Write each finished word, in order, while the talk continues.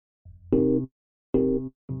Welcome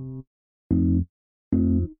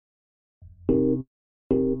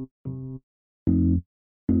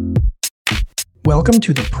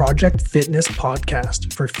to the Project Fitness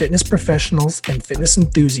podcast for fitness professionals and fitness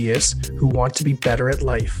enthusiasts who want to be better at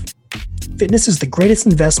life. Fitness is the greatest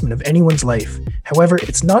investment of anyone's life. However,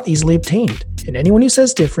 it's not easily obtained, and anyone who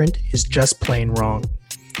says different is just plain wrong.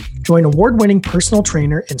 Join award-winning personal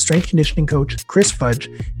trainer and strength conditioning coach Chris Fudge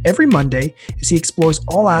every Monday as he explores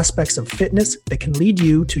all aspects of fitness that can lead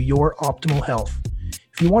you to your optimal health.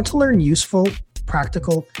 If you want to learn useful,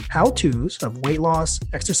 practical how-tos of weight loss,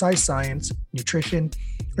 exercise science, nutrition,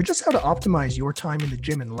 or just how to optimize your time in the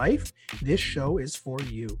gym and life, this show is for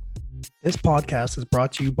you. This podcast is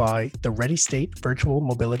brought to you by the Ready State Virtual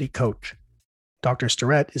Mobility Coach. Dr.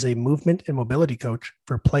 Starrett is a movement and mobility coach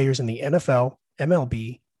for players in the NFL,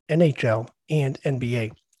 MLB, NHL, and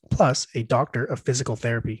NBA, plus a doctor of physical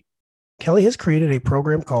therapy. Kelly has created a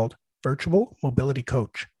program called Virtual Mobility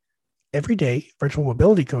Coach. Every day, Virtual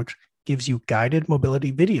Mobility Coach gives you guided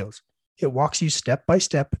mobility videos. It walks you step by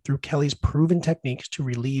step through Kelly's proven techniques to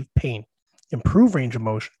relieve pain, improve range of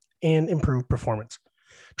motion, and improve performance.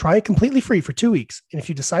 Try it completely free for 2 weeks. And if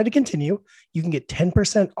you decide to continue, you can get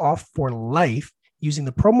 10% off for life using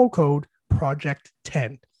the promo code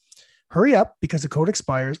PROJECT10. Hurry up because the code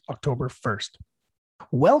expires October 1st.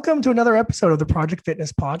 Welcome to another episode of the Project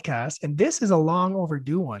Fitness podcast. And this is a long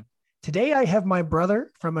overdue one. Today, I have my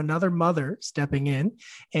brother from another mother stepping in,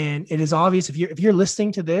 and it is obvious if you're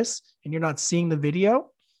listening to this and you're not seeing the video,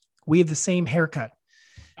 we have the same haircut.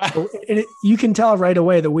 So you can tell right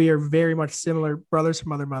away that we are very much similar brothers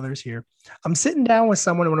from other mothers here. I'm sitting down with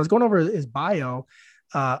someone, and when I was going over his bio,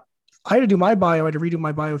 I had to do my bio. I had to redo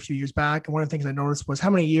my bio a few years back. And one of the things I noticed was how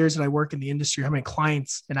many years did I work in the industry? How many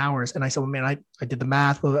clients and hours? And I said, well, man, I did the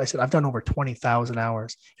math. Well, I said, I've done over 20,000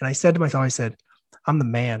 hours. And I said to myself, I'm the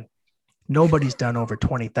man. Nobody's done over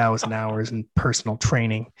 20,000 hours in personal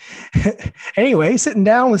training. Anyway, sitting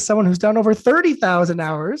down with someone who's done over 30,000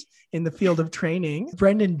 hours in the field of training,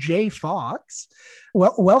 Brendan J. Fox.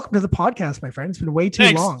 Well, welcome to the podcast, my friend. It's been way too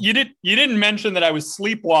long. You didn't mention that I was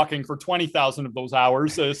sleepwalking for 20,000 of those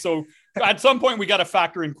hours. So at some point, we got to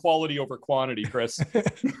factor in quality over quantity, Chris.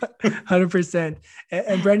 100%.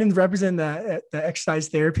 And Brendan's representing the Exercise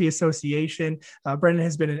Therapy Association. Brendan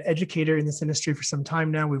has been an educator in this industry for some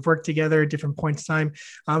time now. We've worked together at different points in time.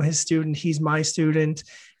 I'm his student. He's my student.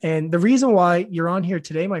 And the reason why you're on here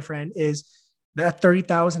today, my friend, is that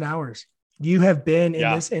 30,000 hours. You have been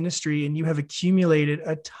in this industry and you have accumulated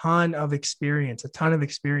a ton of experience.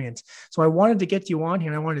 So I wanted to get you on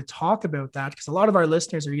here and I wanted to talk about that because a lot of our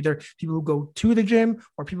listeners are either people who go to the gym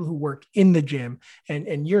or people who work in the gym,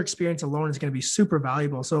 and your experience alone is going to be super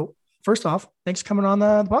valuable. So first off, thanks for coming on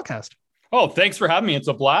the podcast. Oh, thanks for having me. It's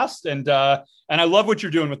a blast. And I love what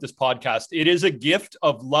you're doing with this podcast. It is a gift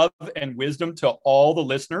of love and wisdom to all the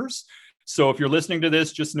listeners. So if you're listening to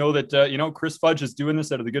this, just know that, Chris Fudge is doing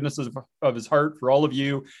this out of the goodness of his heart for all of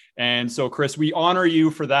you. And so, Chris, we honor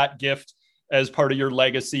you for that gift as part of your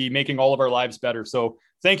legacy, making all of our lives better. So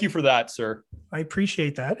thank you for that, sir. I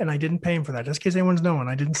appreciate that. And I didn't pay him for that. Just in case anyone's knowing,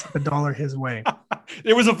 I didn't slip $1 his way.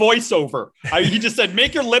 It was a voiceover. He just said,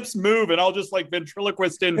 make your lips move. And I'll just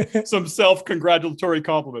ventriloquist in some self-congratulatory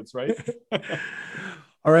compliments, right?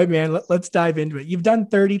 All right, man, let's dive into it. You've done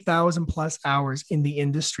 30,000 plus hours in the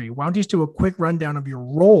industry. Why don't you just do a quick rundown of your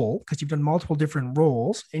role? Because you've done multiple different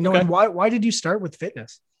roles. And why did you start with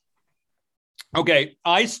fitness? Okay.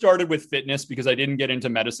 I started with fitness because I didn't get into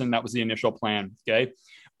medicine. That was the initial plan. Okay.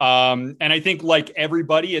 And I think like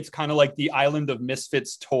everybody, it's kind of like the Island of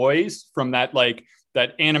Misfits toys from that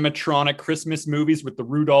animatronic Christmas movies with the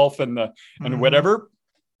Rudolph and whatever.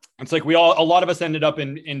 It's like a lot of us ended up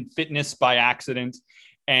in fitness by accident.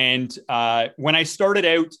 And when I started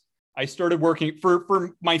out, I started working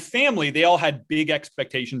for my family. They all had big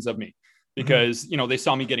expectations of me because, they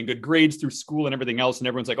saw me getting good grades through school and everything else. And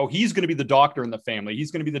everyone's like, oh, he's going to be the doctor in the family.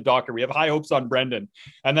 He's going to be the doctor. We have high hopes on Brendan.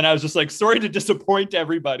 And then I was just like, sorry to disappoint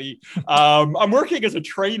everybody. I'm working as a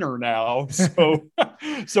trainer now.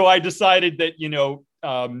 So I decided that,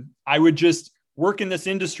 I would just work in this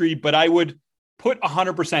industry, but I would put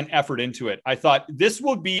 100% effort into it. I thought this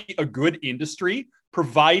will be a good industry,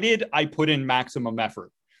 provided I put in maximum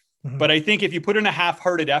effort. Mm-hmm. But I think if you put in a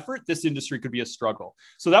half-hearted effort, this industry could be a struggle.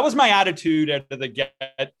 So that was my attitude out of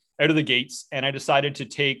the gates. And I decided to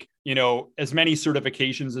take, as many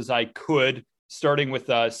certifications as I could, starting with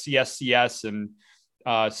CSCS and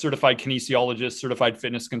certified kinesiologist, certified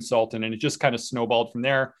fitness consultant. And it just kind of snowballed from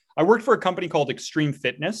there. I worked for a company called Extreme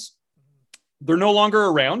Fitness. They're no longer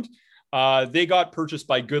around. They got purchased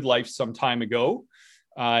by Good Life some time ago.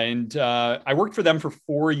 I worked for them for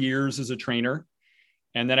 4 years as a trainer.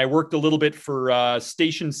 And then I worked a little bit for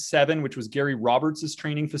Station 7, which was Gary Roberts'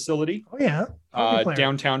 training facility. Oh, yeah.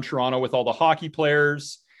 Downtown Toronto with all the hockey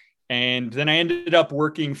players. And then I ended up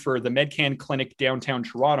working for the Medcan Clinic downtown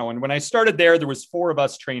Toronto. And when I started there was 4 of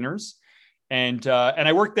us trainers. And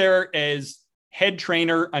I worked there as head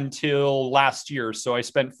trainer until last year. So I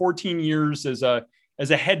spent 14 years as a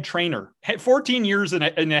head trainer, 14 years in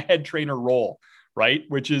a head trainer role, right?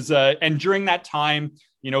 Which is, and during that time,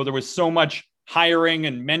 there was so much hiring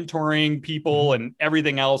and mentoring people and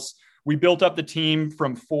everything else. We built up the team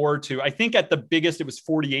from 4 to, I think at the biggest, it was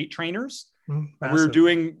 48 trainers. We're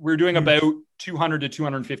doing about 200 to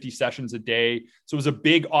 250 sessions a day. So it was a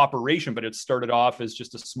big operation, but it started off as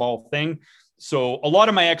just a small thing. So a lot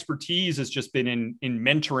of my expertise has just been in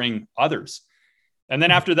mentoring others. And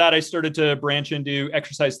then after that, I started to branch into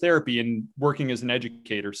exercise therapy and working as an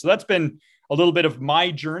educator. So that's been a little bit of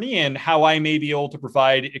my journey and how I may be able to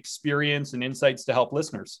provide experience and insights to help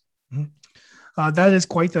listeners. That is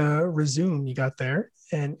quite the resume you got there.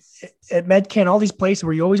 And at Medcan, all these places,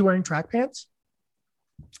 were you always wearing track pants?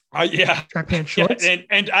 Yeah. Track pants, shorts? Yeah,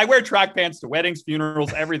 and I wear track pants to weddings,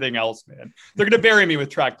 funerals, everything else, man. They're going to bury me with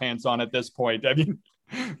track pants on at this point. I mean,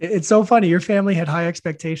 it's so funny. Your family had high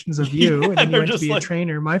expectations of you, and then you went to be a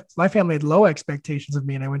trainer. My family had low expectations of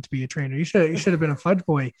me, and I went to be a trainer. You should have been a fudge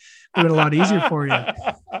boy. It would have been a lot easier for you.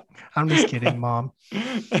 I'm just kidding, Mom.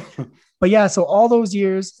 But yeah, so all those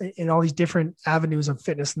years in all these different avenues of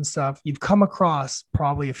fitness and stuff, you've come across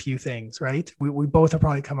probably a few things, right? We both have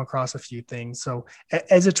probably come across a few things. So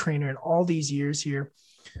as a trainer in all these years here,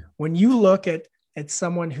 when you look at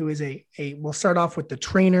someone who is we'll start off with the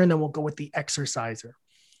trainer and then we'll go with the exerciser.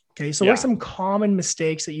 Okay. So what are some common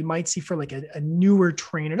mistakes that you might see for like a newer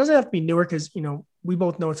trainer? It doesn't have to be newer because, we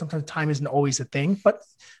both know sometimes time isn't always a thing, but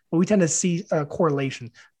we tend to see a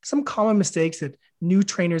correlation. Some common mistakes that new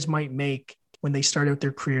trainers might make when they start out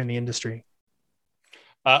their career in the industry.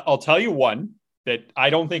 I'll tell you one that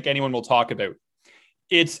I don't think anyone will talk about.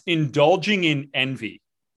 It's indulging in envy.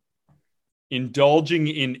 Indulging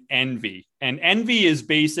in envy. And envy is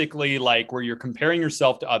basically like where you're comparing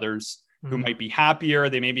yourself to others who might be happier.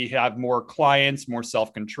 They maybe have more clients, more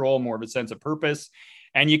self-control, more of a sense of purpose,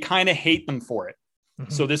 and you kind of hate them for it.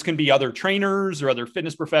 So this can be other trainers or other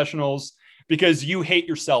fitness professionals because you hate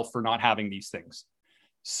yourself for not having these things.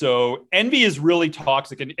 So envy is really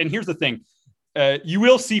toxic. And here's the thing. You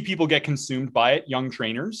will see people get consumed by it, young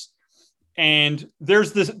trainers. And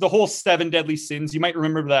there's the whole 7 Deadly Sins. You might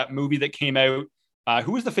remember that movie that came out.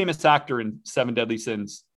 Who was the famous actor in 7 Deadly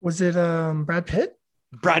Sins? Was it Brad Pitt?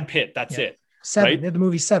 Brad Pitt. That's it. 7. Right? The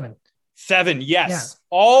movie 7. 7. Yes. Yeah.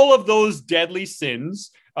 All of those deadly sins.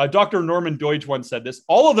 Dr. Norman Deutsch once said this.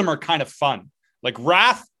 All of them are kind of fun. Like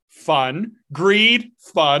wrath, fun. Greed,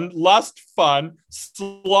 fun. Lust, fun.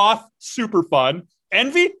 Sloth, super fun.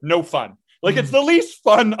 Envy, no fun. Like it's the least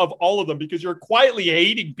fun of all of them because you're quietly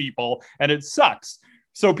hating people and it sucks.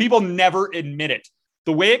 So people never admit it.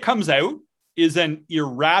 The way it comes out is an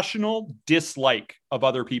irrational dislike of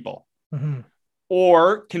other people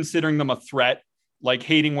or considering them a threat, like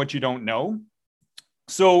hating what you don't know.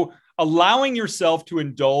 So allowing yourself to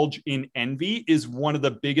indulge in envy is one of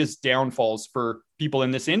the biggest downfalls for people in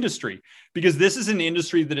this industry, because this is an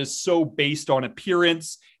industry that is so based on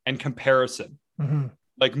appearance and comparison,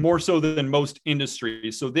 like more so than most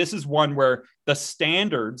industries. So this is one where the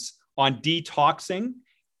standards on detoxing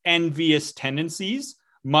envious tendencies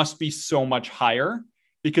must be so much higher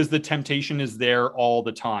because the temptation is there all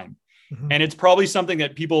the time. And it's probably something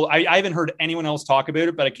that people, I haven't heard anyone else talk about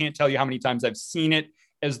it, but I can't tell you how many times I've seen it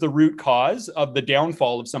as the root cause of the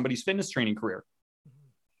downfall of somebody's fitness training career.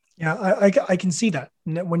 Yeah, I can see that.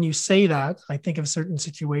 When you say that, I think of certain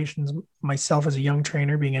situations, myself as a young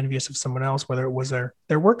trainer being envious of someone else, whether it was their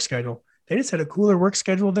work schedule. They just had a cooler work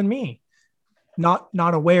schedule than me. Not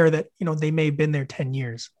aware that, they may have been there 10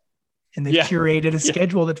 years and they've curated a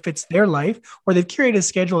schedule that fits their life, or they've curated a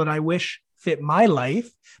schedule that I wish fit my life,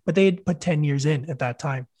 but they had put 10 years in at that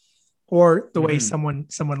time. Or the way someone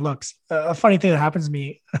looks. A funny thing that happens to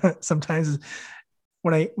me sometimes is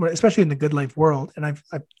when especially in the Good Life world, and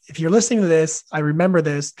if you're listening to this, I remember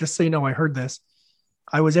this, just so you know, I heard this.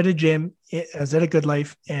 I was at a gym, I was at a Good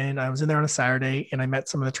Life, and I was in there on a Saturday, and I met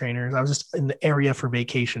some of the trainers. I was just in the area for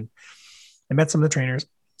vacation. I met some of the trainers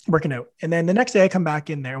working out. And then the next day I come back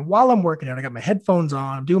in there, and while I'm working out, I got my headphones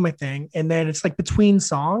on, I'm doing my thing. And then it's like between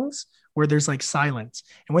songs where there's like silence.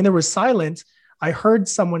 And when there was silence, I heard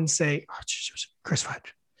someone say, "Oh, Chris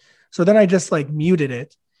Fudge." So then I just like muted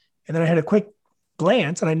it. And then I had a quick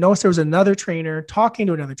glance and I noticed there was another trainer talking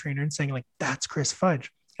to another trainer and saying like, "That's Chris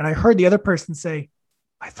Fudge." And I heard the other person say,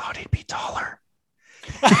 I thought he'd be taller.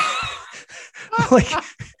 like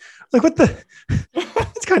what the,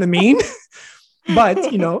 it's kind of mean, but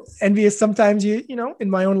envious sometimes in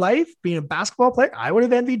my own life, being a basketball player, I would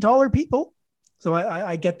have envied taller people. So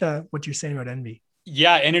I get what you're saying about envy.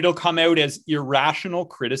 Yeah. And it'll come out as irrational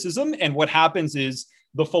criticism. And what happens is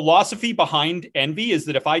the philosophy behind envy is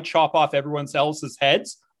that if I chop off everyone else's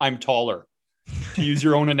heads, I'm taller, to use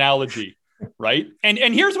your own analogy. Right. And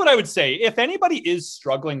here's what I would say. If anybody is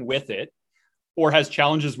struggling with it or has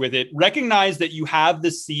challenges with it, recognize that you have the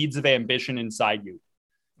seeds of ambition inside you,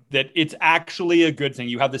 that it's actually a good thing.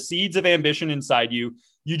 You have the seeds of ambition inside you.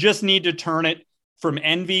 You just need to turn it from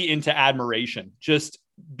envy into admiration. Just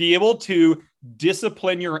be able to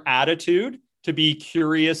discipline your attitude to be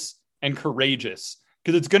curious and courageous,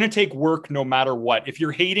 because it's going to take work no matter what. If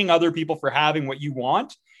you're hating other people for having what you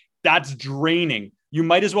want, that's draining. You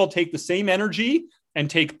might as well take the same energy and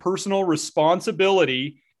take personal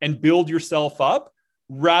responsibility and build yourself up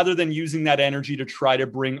rather than using that energy to try to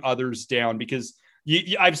bring others down. Because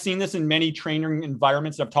I've seen this in many training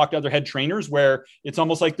environments. I've talked to other head trainers where it's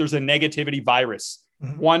almost like there's a negativity virus.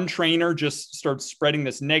 Mm-hmm. One trainer just starts spreading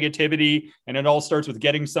this negativity, and it all starts with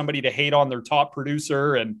getting somebody to hate on their top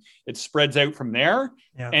producer, and it spreads out from there.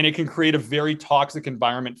 Yeah. And it can create a very toxic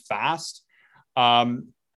environment fast.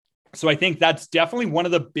 So I think that's definitely one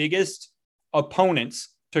of the biggest opponents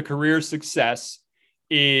to career success,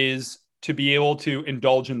 is to be able to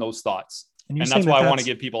indulge in those thoughts. And that's why I want to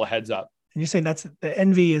give people a heads up. And you're saying that's the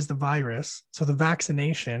envy is the virus. So the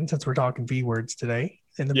vaccination, since we're talking V words today,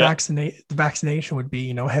 and the vaccination would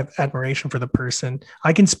be, have admiration for the person.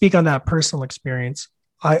 I can speak on that personal experience.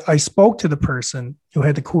 I spoke to the person who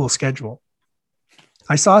had the cool schedule.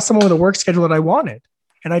 I saw someone with a work schedule that I wanted.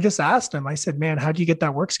 And I just asked him, I said, man, how do you get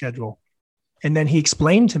that work schedule? And then he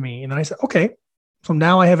explained to me. And then I said, okay, so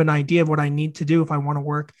now I have an idea of what I need to do if I want to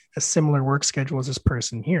work a similar work schedule as this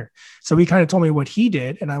person here. So he kind of told me what he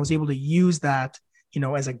did. And I was able to use that,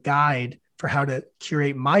 as a guide for how to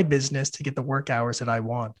curate my business to get the work hours that I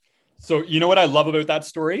want. So, what I love about that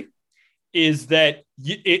story is that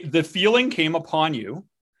the feeling came upon you,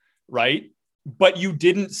 right? But you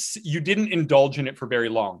didn't indulge in it for very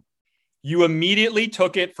long. You immediately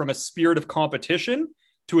took it from a spirit of competition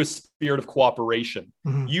to a spirit of cooperation.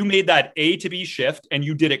 Mm-hmm. You made that A to B shift, and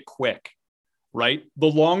you did it quick, right? The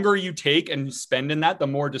longer you take and spend in that, the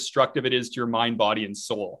more destructive it is to your mind, body, and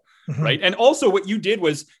soul, mm-hmm. right? And also what you did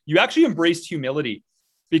was you actually embraced humility,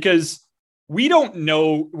 because we don't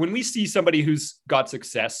know, when we see somebody who's got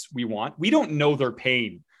success we don't know their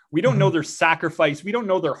pain. We don't mm-hmm. know their sacrifice. We don't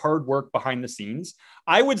know their hard work behind the scenes.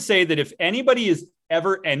 I would say that if anybody is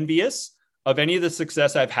ever envious of any of the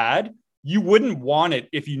success I've had, you wouldn't want it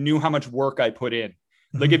if you knew how much work I put in.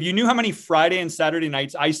 Mm-hmm. Like if you knew how many Friday and Saturday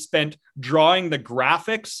nights I spent drawing the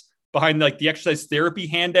graphics behind like the exercise therapy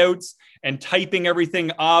handouts and typing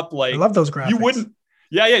everything up. Like, I love those graphics.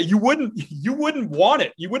 You wouldn't want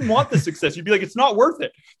it. You wouldn't want the success. You'd be like, it's not worth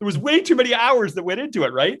it. There was way too many hours that went into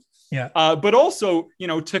it. Right. Yeah. But also,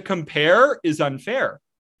 to compare is unfair.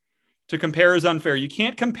 You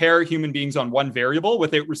can't compare human beings on one variable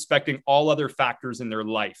without respecting all other factors in their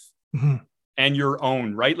life mm-hmm. and your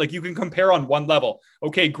own, right? Like you can compare on one level.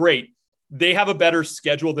 Okay, great. They have a better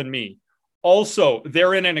schedule than me. Also,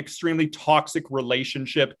 they're in an extremely toxic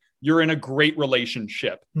relationship. You're in a great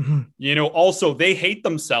relationship. Mm-hmm. Also they hate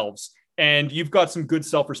themselves and you've got some good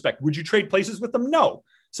self-respect. Would you trade places with them? No.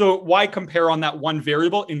 So why compare on that one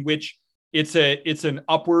variable in which it's an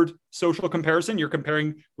upward social comparison? You're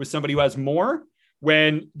comparing with somebody who has more,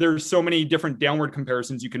 when there's so many different downward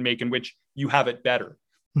comparisons you can make in which you have it better,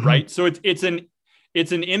 mm-hmm. right? So it's an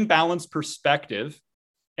imbalanced perspective.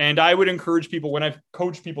 And I would encourage people, when I've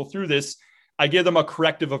coached people through this, I give them a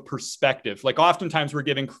corrective of perspective. Like oftentimes we're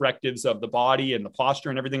giving correctives of the body and the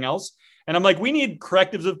posture and everything else. And I'm like, we need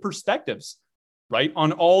correctives of perspectives, right?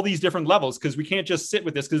 On all these different levels, because we can't just sit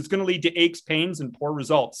with this, because it's going to lead to aches, pains, and poor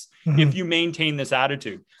results mm-hmm. if you maintain this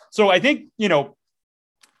attitude. So I think,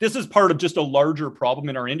 this is part of just a larger problem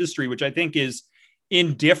in our industry, which I think is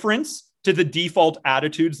indifference to the default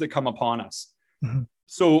attitudes that come upon us. Mm-hmm.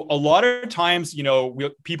 So a lot of times,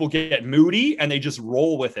 people get moody and they just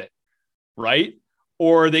roll with it, right?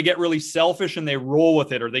 Or they get really selfish and they roll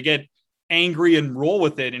with it, or they get angry and roll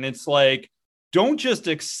with it. And it's like, don't just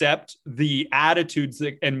accept the attitudes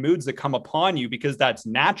and moods that come upon you because that's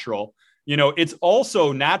natural. It's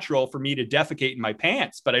also natural for me to defecate in my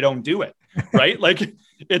pants, but I don't do it, right? Like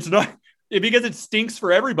it's not because it stinks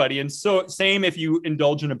for everybody. And so same if you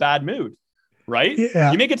indulge in a bad mood, right?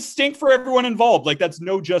 Yeah. You make it stink for everyone involved. Like that's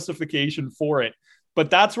no justification for it. But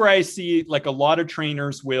that's where I see like a lot of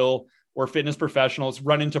trainers will or fitness professionals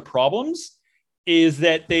run into problems is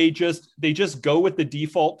that they just go with the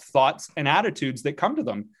default thoughts and attitudes that come to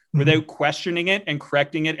them without questioning it and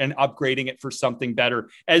correcting it and upgrading it for something better,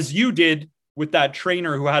 as you did with that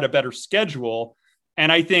trainer who had a better schedule.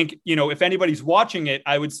 And I think, you know, if anybody's watching it,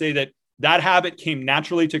 I would say that that habit came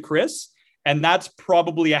naturally to Chris. And that's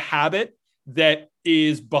probably a habit that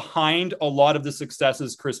is behind a lot of the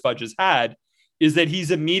successes Chris Fudge has had, is that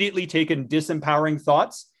he's immediately taken disempowering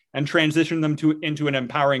thoughts and transitioned them into an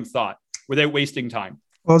empowering thought without wasting time.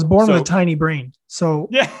 Well, I was born with a tiny brain. So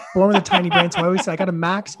yeah, born with a tiny brain. So I always say I got to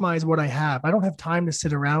maximize what I have. I don't have time to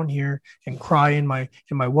sit around here and cry in my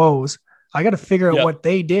woes. I got to figure out what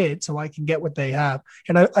they did so I can get what they have.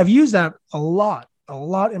 And I've used that a lot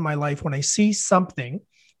in my life when I see something,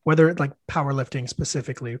 whether it's like powerlifting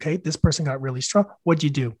specifically. Okay. This person got really strong. What'd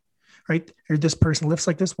you do? Right? Or this person lifts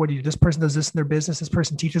like this. What do you do? This person does this in their business. This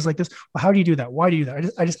person teaches like this. Well, how do you do that? Why do you do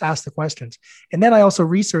that? I just ask the questions. And then I also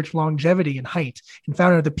researched longevity and height and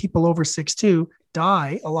found out that people over 6'2"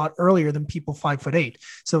 die a lot earlier than people 5'8".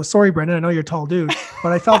 So sorry, Brendan, I know you're a tall dude,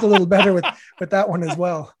 but I felt a little better with that one as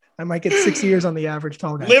well. I might get 6 years on the average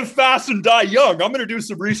tall guy. Live fast and die young. I'm going to do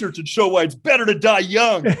some research and show why it's better to die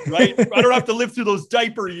young, right? I don't have to live through those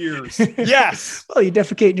diaper years. Yes. Well, you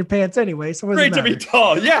defecate in your pants anyway. So great to be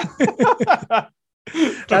tall. Yeah.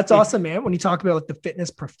 That's awesome, man. When you talk about like the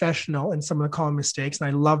fitness professional and some of the common mistakes, and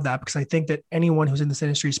I love that because I think that anyone who's in this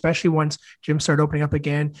industry, especially once gyms start opening up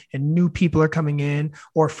again and new people are coming in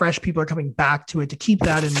or fresh people are coming back to it, to keep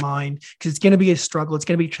that in mind, because it's going to be a struggle. It's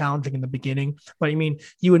going to be challenging in the beginning. But I mean,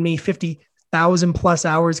 you and me, 50,000 plus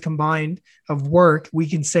hours combined of work, we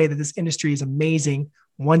can say that this industry is amazing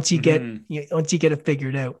once you get it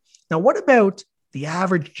figured out. Now, what about the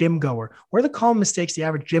average gym goer? What are the common mistakes the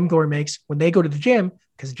average gym goer makes when they go to the gym?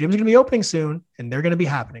 Because gyms are going to be opening soon and they're going to be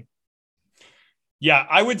happening. Yeah,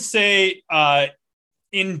 I would say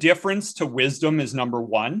indifference to wisdom is number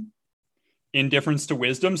one. Indifference to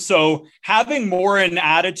wisdom. So having more an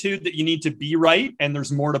attitude that you need to be right and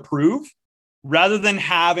there's more to prove, rather than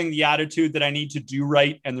having the attitude that I need to do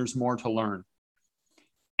right and there's more to learn.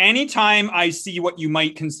 Anytime I see what you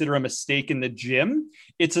might consider a mistake in the gym,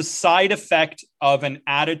 it's a side effect of an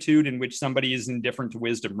attitude in which somebody is indifferent to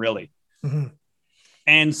wisdom, really. Mm-hmm.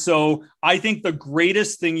 And so I think the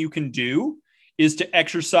greatest thing you can do is to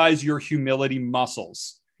exercise your humility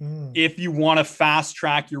muscles if you want to fast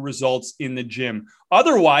track your results in the gym.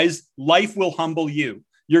 Otherwise, life will humble you.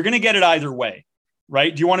 You're going to get it either way,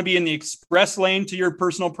 right? Do you want to be in the express lane to your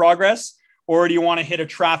personal progress, or do you want to hit a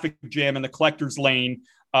traffic jam in the collector's lane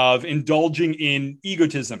of indulging in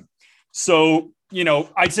egotism? So, you know,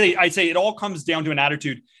 I'd say it all comes down to an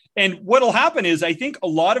attitude. And what'll happen is I think a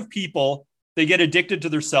lot of people, they get addicted to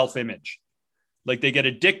their self-image. Like they get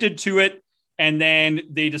addicted to it and then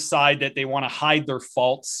they decide that they want to hide their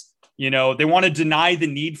faults. You know, they want to deny the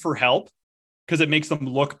need for help because it makes them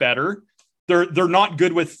look better. They're not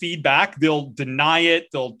good with feedback. They'll deny it.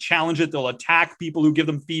 They'll challenge it. They'll attack people who give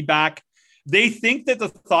them feedback. They think that the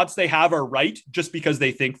thoughts they have are right just because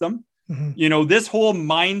they think them. Mm-hmm. You know, this whole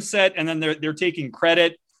mindset, and then they're taking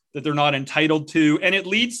credit that they're not entitled to. And it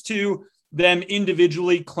leads to them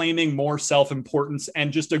individually claiming more self-importance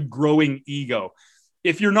and just a growing ego.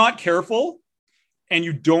 If you're not careful and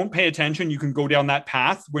you don't pay attention, you can go down that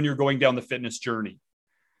path when you're going down the fitness journey.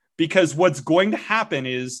 Because what's going to happen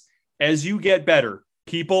is as you get better,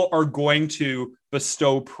 people are going to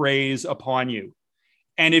bestow praise upon you.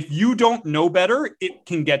 And if you don't know better, it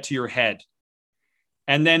can get to your head.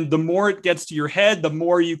 And then the more it gets to your head, the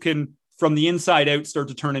more you can, from the inside out, start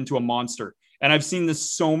to turn into a monster. And I've seen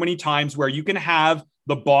this so many times where you can have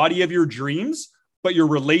the body of your dreams, but your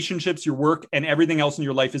relationships, your work, and everything else in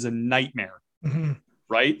your life is a nightmare. Mm-hmm.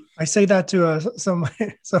 Right? I say that to some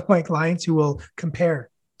of my clients who will compare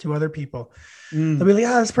to other people. They'll be like,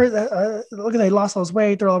 "Yeah, this person, look at they lost all this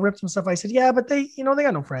weight. They're all ripped and stuff." I said, "Yeah, but they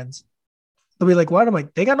got no friends." They'll be like, "What?" I'm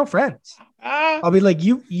like, "They got no friends." I'll be like,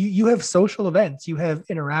 "You have social events, you have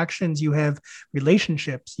interactions, you have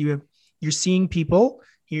relationships, you're seeing people,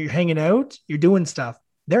 you're hanging out, you're doing stuff.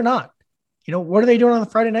 They're not. You know, what are they doing on the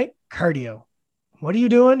Friday night? Cardio. What are you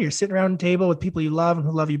doing? You're sitting around a table with people you love and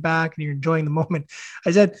who love you back, and you're enjoying the moment."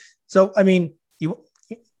 I said, so I mean,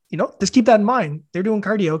 you know, just keep that in mind. They're doing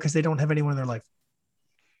cardio because they don't have anyone in their life.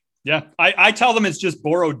 Yeah, I tell them it's just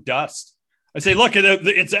borrowed dust. I say, look,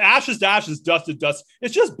 it's ashes to ashes, dust to dust.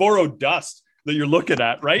 It's just borrowed dust that you're looking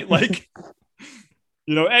at, right? Like,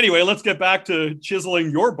 you know, anyway, let's get back to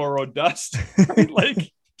chiseling your borrowed dust.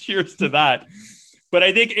 Like, cheers to that. But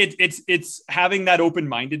I think it's having that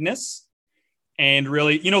open-mindedness and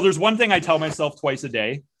really, you know, there's one thing I tell myself twice a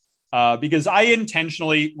day because I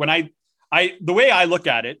intentionally, when I the way I look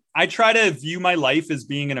at it, I try to view my life as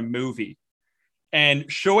being in a movie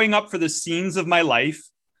and showing up for the scenes of my life.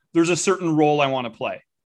 There's a certain role I want to play.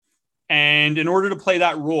 And in order to play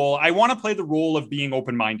that role, I want to play the role of being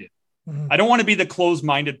open-minded. Mm-hmm. I don't want to be the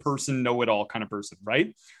closed-minded person, know-it-all kind of person,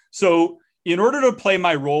 right? So in order to play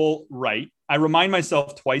my role right, I remind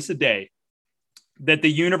myself twice a day that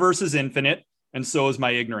the universe is infinite and so is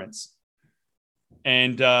my ignorance.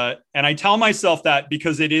 And I tell myself that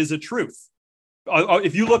because it is a truth.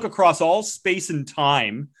 If you look across all space and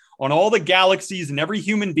time, on all the galaxies and every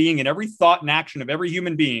human being and every thought and action of every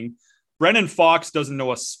human being, Brendan Fox doesn't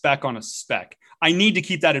know a speck on a speck. I need to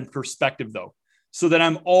keep that in perspective, though, so that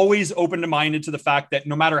I'm always open-minded to the fact that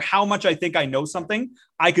no matter how much I think I know something,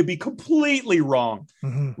 I could be completely wrong,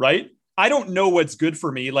 right? I don't know what's good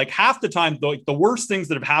for me. Like half the time, the worst things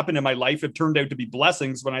that have happened in my life have turned out to be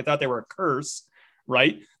blessings when I thought they were a curse,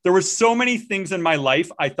 right? There were so many things in my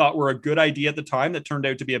life I thought were a good idea at the time that turned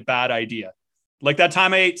out to be a bad idea. Like that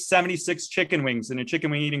time I ate 76 chicken wings in a chicken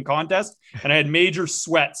wing eating contest, and I had major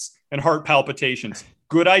sweats and heart palpitations.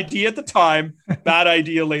 Good idea at the time, bad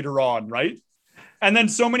idea later on, right? And then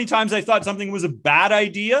so many times I thought something was a bad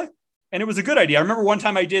idea and it was a good idea. I remember one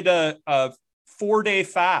time I did a 4-day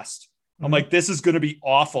fast. I'm like, this is going to be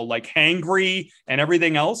awful, like hangry and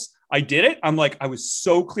everything else. I did it. I'm like, I was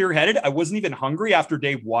so clear-headed. I wasn't even hungry after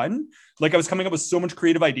day one. Like I was coming up with so much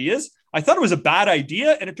creative ideas. I thought it was a bad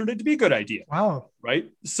idea and it turned out to be a good idea. Wow.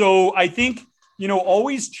 Right. So I think,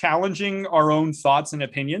 always challenging our own thoughts and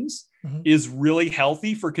opinions is really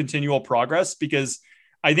healthy for continual progress, because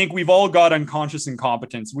I think we've all got unconscious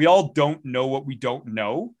incompetence. We all don't know what we don't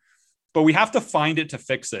know, but we have to find it to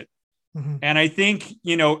fix it. And I think,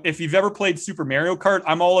 if you've ever played Super Mario Kart,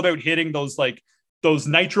 I'm all about hitting those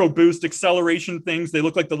nitro boost acceleration things. They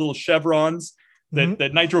look like the little chevrons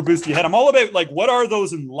that nitro boost you head. I'm all about like, what are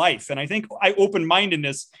those in life? And I think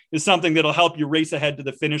open-mindedness is something that'll help you race ahead to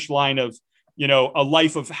the finish line of, a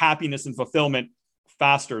life of happiness and fulfillment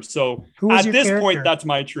faster. So at this point, that's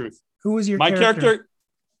my truth. Who was your character?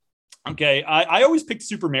 Okay. I always picked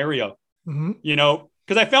Super Mario,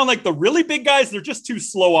 because I found like the really big guys, they're just too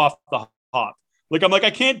slow off the hop. Like, I'm like,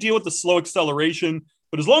 I can't deal with the slow acceleration.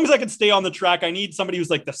 But as long as I can stay on the track, I need somebody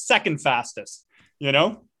who's like the second fastest,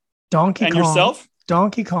 Donkey and Kong. Yourself?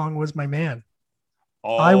 Donkey Kong was my man.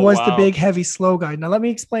 Oh, I was the big, heavy, slow guy. Now, let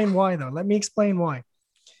me explain why, though.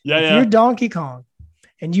 If you're Donkey Kong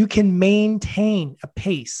and you can maintain a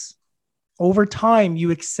pace, over time, you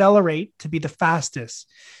accelerate to be the fastest.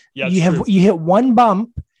 Yeah, you hit one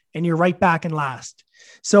bump and you're right back in last.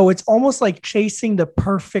 So it's almost like chasing the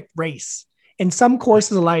perfect race. And some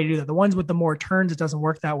courses allow you to do that. The ones with the more turns, it doesn't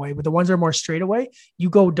work that way. But the ones that are more straightaway, you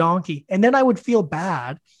go Donkey. And then I would feel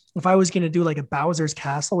bad if I was going to do like a Bowser's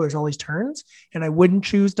Castle where there's all these turns and I wouldn't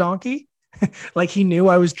choose Donkey. Like he knew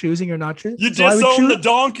I was choosing or not choosing. You disown the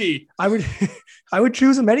donkey. I would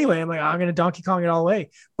choose him anyway. I'm like, I'm going to Donkey Kong it all the way.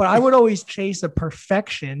 But I would always chase a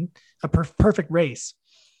perfect race.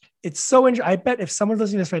 It's so interesting. I bet if someone's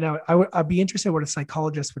listening to this right now, I'd be interested in what a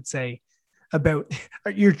psychologist would say about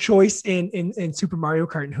your choice in Super Mario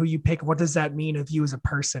Kart and who you pick. What does that mean of you as a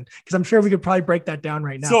person? Because I'm sure we could probably break that down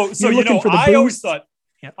right now. So I always thought,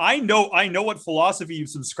 I know what philosophy you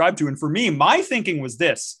subscribe to. And for me, my thinking was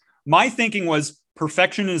this. My thinking was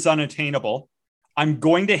perfection is unattainable. I'm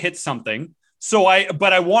going to hit something.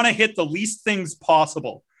 But I want to hit the least things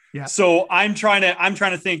possible. Yeah. So I'm trying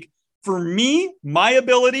to think, for me, my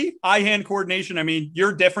ability, eye-hand coordination. I mean,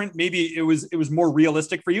 you're different. Maybe it was more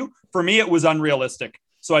realistic for you. For me, it was unrealistic.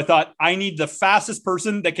 So I thought I need the fastest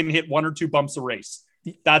person that can hit one or two bumps a race.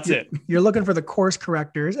 That's it. You're looking for the course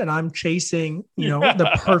correctors, and I'm chasing,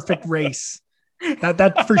 the perfect race.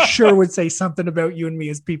 That for sure would say something about you and me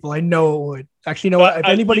as people. I know it would. Actually, you know what? If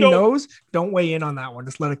anybody knows, don't weigh in on that one.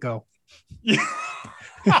 Just let it go.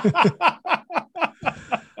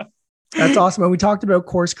 That's awesome. And we talked about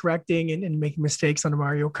course correcting and making mistakes on the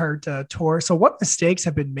Mario Kart tour. So what mistakes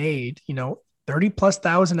have been made?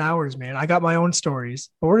 30,000+ hours, man. I got my own stories.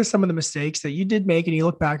 But what are some of the mistakes that you did make and you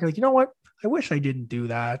look back, you're like, you know what? I wish I didn't do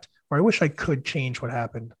that. Or I wish I could change what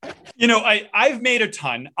happened. I've made a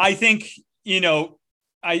ton. I think,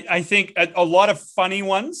 I think a lot of funny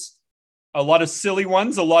ones, a lot of silly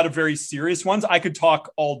ones, a lot of very serious ones. I could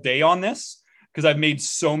talk all day on this because I've made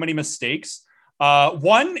so many mistakes.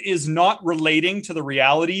 One is not relating to the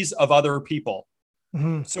realities of other people.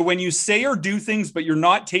 Mm-hmm. So when you say or do things, but you're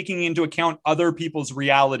not taking into account other people's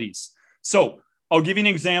realities. So I'll give you an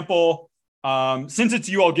example. Since it's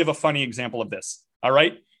you, I'll give a funny example of this. All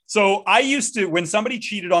right. So I used to, when somebody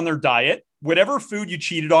cheated on their diet, whatever food you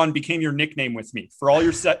cheated on became your nickname with me for all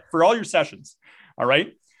your sessions. All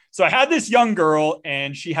right. So I had this young girl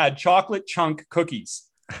and she had chocolate chunk cookies.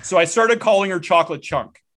 So I started calling her Chocolate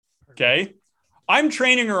Chunk. Okay. I'm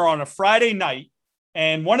training her on a Friday night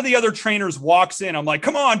and one of the other trainers walks in. I'm like,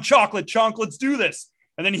 come on, Chocolate Chunk, let's do this.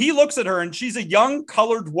 And then he looks at her and she's a young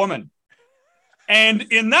colored woman. And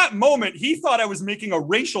in that moment, he thought I was making a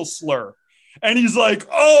racial slur. And he's like,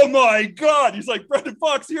 oh my God. He's like, Brendan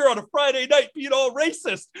Fox here on a Friday night being all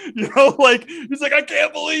racist. Like, he's like, I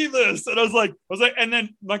can't believe this. And I was like, and then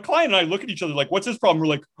my client and I look at each other like, what's his problem? We're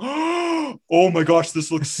like, oh my gosh,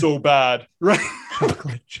 this looks so bad. Right?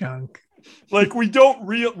 Chocolate Chunk. Like we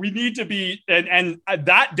need to be. And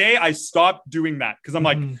that day I stopped doing that because I'm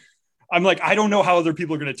like, I don't know how other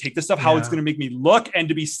people are going to take this stuff, how it's going to make me look, and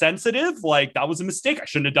to be sensitive. Like that was a mistake. I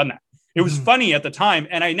shouldn't have done that. It was funny at the time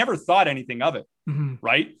and I never thought anything of it.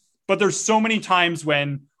 Right. But there's so many times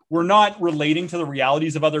when we're not relating to the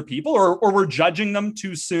realities of other people or we're judging them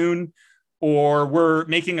too soon, or we're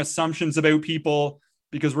making assumptions about people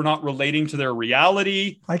because we're not relating to their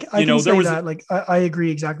reality. I can say that. Like, I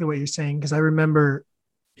agree exactly what you're saying. Cause I remember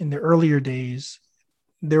in the earlier days,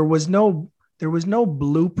 there was no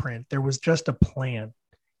blueprint. There was just a plan.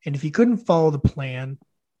 And if you couldn't follow the plan,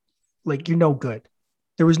 like you're no good.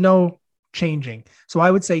 There was no changing. So I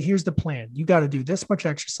would say, here's the plan. You got to do this much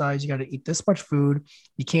exercise. You got to eat this much food.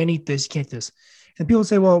 You can't eat this. You can't this. And people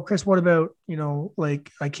say, well, Chris, what about, like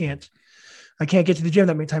I can't get to the gym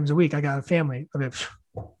that many times a week. I got a family. I mean,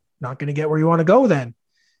 not going to get where you want to go then.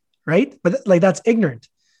 Right. But like, that's ignorant.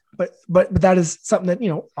 But that is something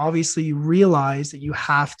that, obviously you realize that you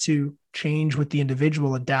have to change with the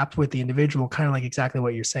individual, adapt with the individual, kind of like exactly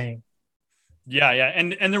what you're saying. Yeah. Yeah.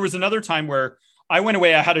 And there was another time where I went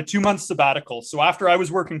away. I had a 2-month sabbatical. So after I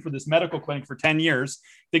was working for this medical clinic for 10 years,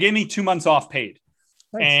 they gave me 2 months off paid.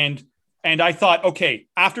 Nice. And I thought, okay,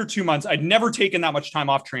 after 2 months, I'd never taken that much time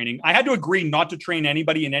off training. I had to agree not to train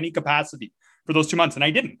anybody in any capacity for those 2 months. And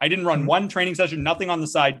I didn't run one training session, nothing on the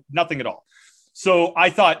side, nothing at all. So I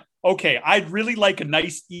thought, okay, I'd really like a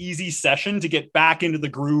nice, easy session to get back into the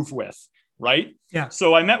groove with. Right. Yeah.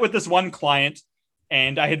 So I met with this one client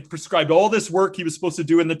and I had prescribed all this work he was supposed to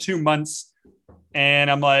do in the 2 months.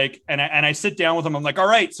 And I'm like, and I sit down with him. I'm like, all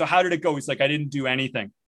right, so how did it go? He's like, I didn't do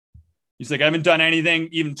anything. He's like, I haven't done anything.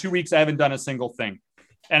 Even 2 weeks, I haven't done a single thing.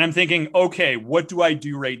 And I'm thinking, okay, what do I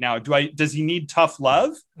do right now? Does he need tough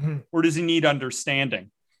love or does he need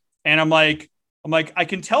understanding? And I'm like, I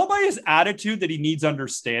can tell by his attitude that he needs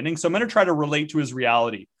understanding. So I'm going to try to relate to his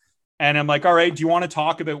reality. And I'm like, all right, do you want to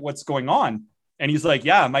talk about what's going on? And he's like,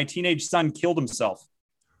 yeah, my teenage son killed himself.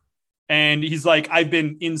 And he's like, I've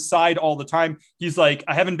been inside all the time. He's like,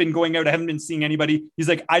 I haven't been going out. I haven't been seeing anybody. He's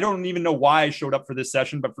like, I don't even know why I showed up for this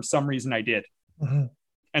session, but for some reason I did.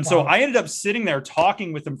 And so I ended up sitting there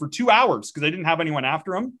talking with him for 2 hours because I didn't have anyone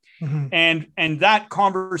after him. And that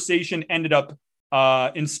conversation ended up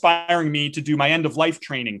inspiring me to do my end of life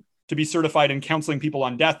training, to be certified in counseling people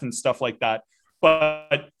on death and stuff like that.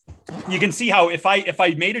 But you can see how if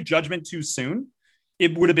I made a judgment too soon,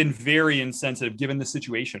 it would have been very insensitive given the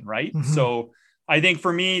situation. Right. So I think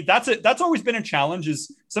for me, that's always been a challenge.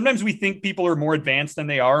 Is sometimes we think people are more advanced than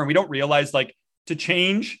they are. And we don't realize like to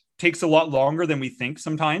change takes a lot longer than we think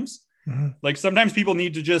sometimes. Like sometimes people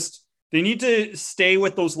need to stay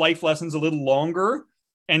with those life lessons a little longer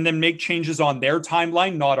and then make changes on their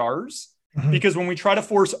timeline, not ours. Because when we try to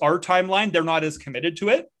force our timeline, they're not as committed to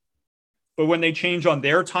it. But when they change on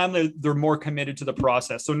their time, they're more committed to the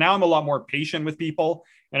process. So now I'm a lot more patient with people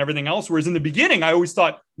and everything else. Whereas in the beginning, I always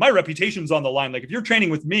thought my reputation's on the line. Like if you're training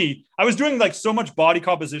with me, I was doing like so much body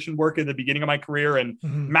composition work in the beginning of my career and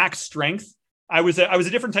max strength. I was a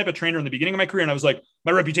different type of trainer in the beginning of my career. And I was like,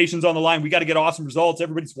 my reputation's on the line. We got to get awesome results.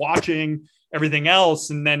 Everybody's watching, everything else.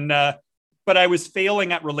 And then, but I was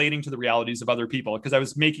failing at relating to the realities of other people because I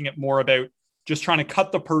was making it more about just trying to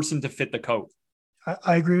cut the person to fit the coat.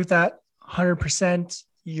 I agree with that 100%.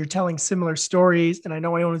 You're telling similar stories. And I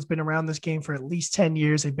know Iona's been around this game for at least 10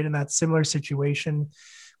 years. They've been in that similar situation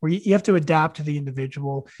where you have to adapt to the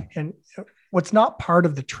individual. And what's not part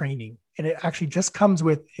of the training, and it actually just comes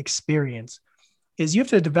with experience, is you have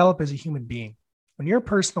to develop as a human being. When you're a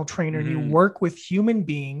personal trainer and you work with human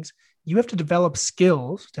beings, you have to develop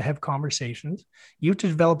skills to have conversations. You have to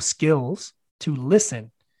develop skills to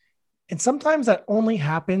listen. And sometimes that only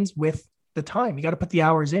happens with the time. You got to put the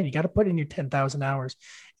hours in. You got to put in your 10,000 hours.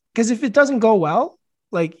 Because if it doesn't go well,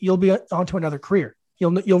 like you'll be onto another career.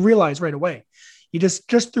 You'll realize right away. You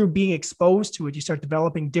just through being exposed to it, you start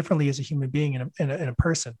developing differently as a human being and a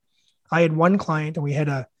person. I had one client and we had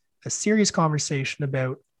a serious conversation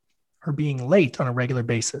about her being late on a regular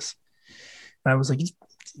basis. And I was like,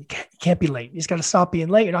 you can't be late. You just got to stop being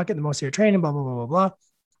late. You're not getting the most of your training, blah, blah, blah, blah, blah.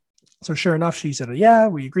 So sure enough, she said, yeah,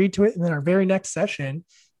 we agreed to it. And then our very next session,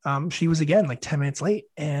 she was again like 10 minutes late.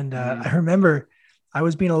 And I remember I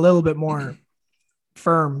was being a little bit more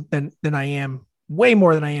firm than I am, way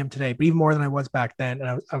more than I am today, but even more than I was back then.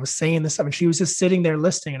 And I was saying this stuff, and she was just sitting there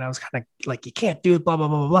listening, and I was kind of like, you can't do it, blah, blah,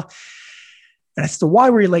 blah, blah, blah. And I said, why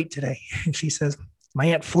were you late today? And she says, my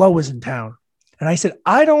Aunt Flo was in town. And I said,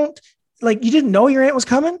 I don't, like, you didn't know your aunt was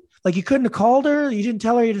coming? Like, you couldn't have called her? You didn't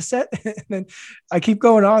tell her you to set? And then I keep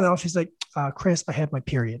going on, and she's like, Chris, I had my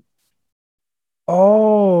period.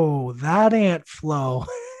 Oh, that Aunt Flo.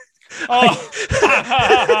 Oh.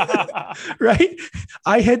 Right?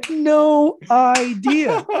 I had no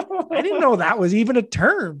idea. I didn't know that was even a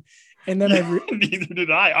term. And then neither did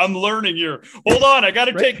I. I'm learning here. Hold on, I got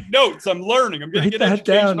to take notes. I'm learning. I'm going to get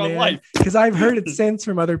education on life because I've heard it since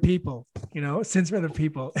from other people.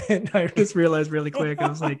 And I just realized really quick. I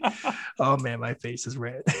was like, "Oh man, my face is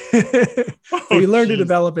red." We learn to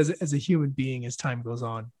develop as a human being as time goes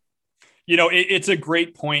on. It's a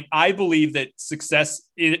great point. I believe that success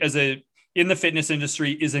in the fitness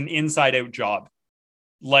industry is an inside out job.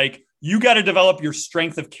 Like, you got to develop your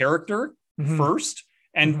strength of character first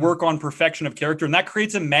and work on perfection of character. And that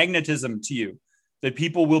creates a magnetism to you that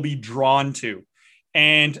people will be drawn to.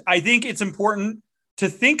 And I think it's important to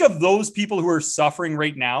think of those people who are suffering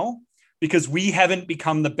right now because we haven't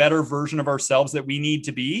become the better version of ourselves that we need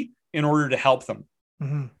to be in order to help them.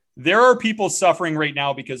 There are people suffering right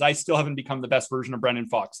now because I still haven't become the best version of Brendan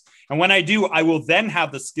Fox. And when I do, I will then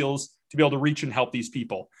have the skills to be able to reach and help these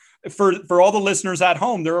people. For all the listeners at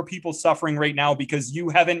home, there are people suffering right now because you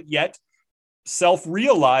haven't yet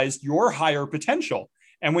self-realized your higher potential.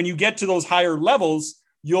 And when you get to those higher levels,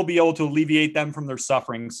 you'll be able to alleviate them from their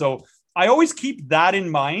suffering. So I always keep that in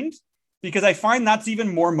mind because I find that's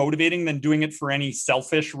even more motivating than doing it for any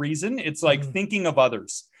selfish reason. It's like thinking of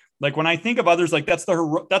others. Like, when I think of others, like that's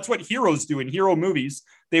what heroes do in hero movies.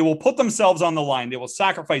 They will put themselves on the line. They will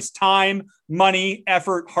sacrifice time, money,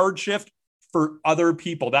 effort, hardship for other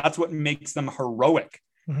people. That's what makes them heroic,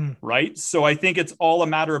 right? So I think it's all a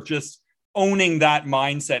matter of just owning that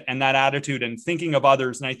mindset and that attitude and thinking of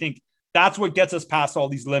others. And I think that's what gets us past all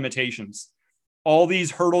these limitations, all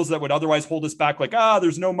these hurdles that would otherwise hold us back. Like,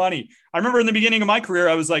 there's no money. I remember in the beginning of my career,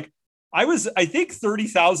 I was, I think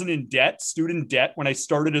 30,000 in debt, student debt, when I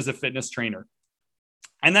started as a fitness trainer.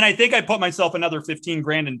 And then I think I put myself another 15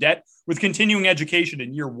 grand in debt with continuing education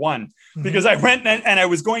in year one, because I went and I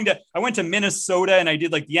went to Minnesota and I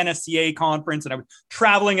did like the NSCA conference and I was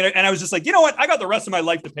traveling and I was just like, you know what? I got the rest of my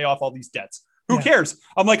life to pay off all these debts. Who cares?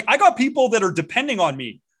 I'm like, I got people that are depending on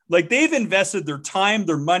me. Like, they've invested their time,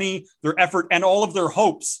 their money, their effort, and all of their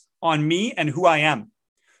hopes on me and who I am.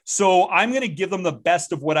 So I'm going to give them the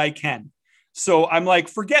best of what I can. So I'm like,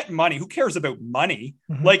 forget money. Who cares about money?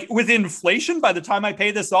 Like, with inflation, by the time I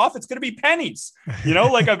pay this off, it's going to be pennies.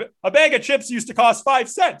 Like a bag of chips used to cost 5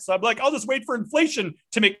 cents. I'm like, I'll just wait for inflation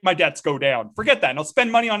to make my debts go down. Forget that. And I'll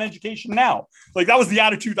spend money on education now. Like, that was the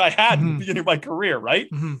attitude I had in the beginning of my career, right?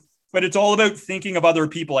 But it's all about thinking of other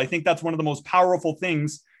people. I think that's one of the most powerful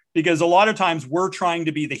things, because a lot of times we're trying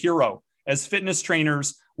to be the hero. As fitness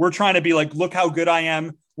trainers, we're trying to be like, look how good I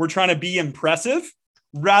am. We're trying to be impressive,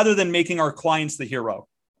 rather than making our clients the hero.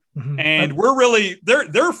 And we're really, they're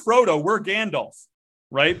Frodo, we're Gandalf,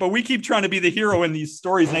 right? But we keep trying to be the hero in these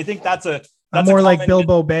stories. And I think I'm more like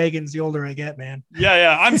Bilbo Baggins the older I get, man.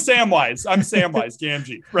 Yeah. I'm Samwise,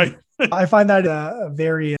 Gamgee, right? I find that a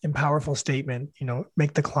very powerful statement,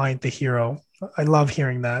 make the client the hero. I love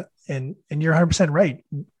hearing that. And you're 100% right.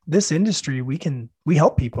 This industry, we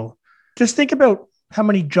help people. Just think about how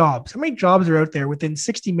many jobs are out there. Within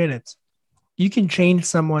 60 minutes. You can change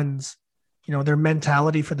someone's, their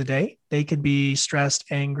mentality for the day. They could be stressed,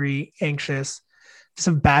 angry, anxious, just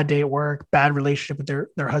a bad day at work, bad relationship with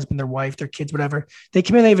their husband, their wife, their kids, whatever. They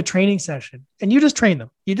come in, they have a training session, and you just train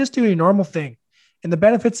them. You just do your normal thing. And the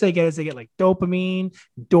benefits they get is they get like dopamine,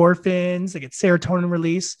 endorphins, they get serotonin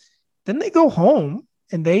release. Then they go home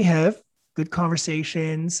and they have good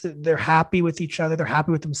conversations. They're happy with each other. They're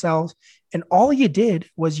happy with themselves. And all you did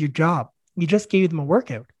was your job. You just gave them a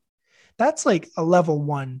workout. That's like a level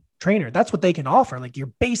 1 trainer. That's what they can offer. Like,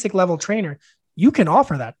 your basic level trainer, you can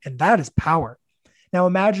offer that. And that is power. Now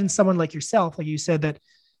imagine someone like yourself, like you said that,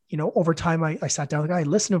 over time, I sat down with a guy, I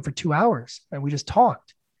listened to him for 2 hours and we just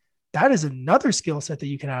talked. That is another skill set that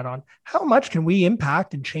you can add on. How much can we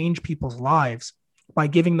impact and change people's lives by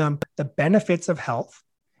giving them the benefits of health,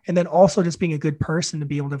 and then also just being a good person to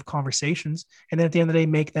be able to have conversations, and then at the end of the day,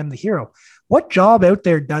 make them the hero? What job out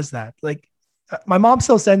there does that? Like, My mom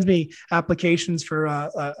still sends me applications for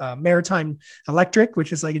Maritime Electric,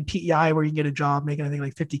 which is like in PEI where you can get a job making, I think,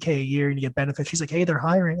 like 50K a year and you get benefits. She's like, hey, they're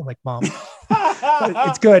hiring. I'm like, Mom,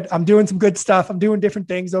 it's good. I'm doing some good stuff. I'm doing different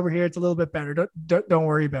things over here. It's a little bit better. Don't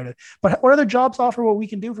worry about it. But what other jobs offer what we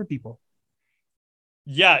can do for people?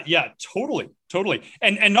 Yeah, totally.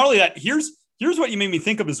 And not only that, here's what you made me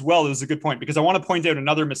think of as well. It was a good point because I want to point out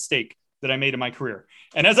another mistake that I made in my career.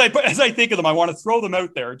 And as I think of them, I want to throw them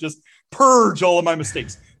out there, just purge all of my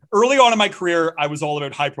mistakes. Early on in my career, I was all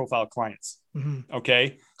about high profile clients. Mm-hmm.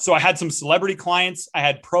 Okay. So I had some celebrity clients. I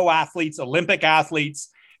had pro athletes, Olympic athletes,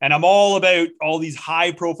 and I'm all about all these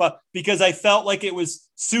high profile because I felt like it was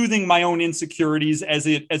soothing my own insecurities as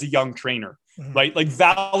a young trainer, mm-hmm. right? Like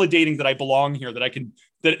validating that I belong here, that I can,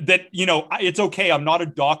 that, you know, it's okay. I'm not a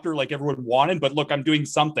doctor like everyone wanted, but look, I'm doing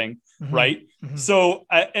something, mm-hmm. right? Mm-hmm. So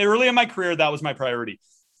early in my career, that was my priority.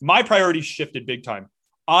 My priorities shifted big time.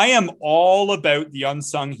 I am all about the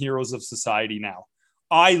unsung heroes of society now.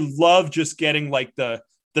 I love just getting like the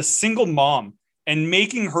single mom and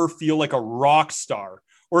making her feel like a rock star,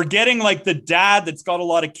 or getting like the dad that's got a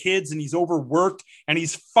lot of kids and he's overworked and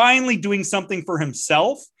he's finally doing something for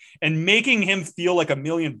himself and making him feel like $1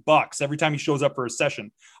 million every time he shows up for a session.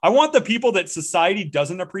 I want the people that society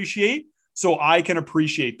doesn't appreciate so I can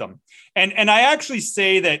appreciate them. And I actually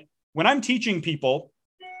say that when I'm teaching people,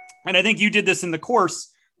 and I think you did this in the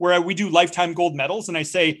course where we do lifetime gold medals, and I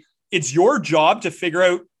say, it's your job to figure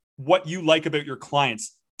out what you like about your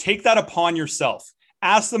clients. Take that upon yourself.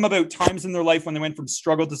 Ask them about times in their life when they went from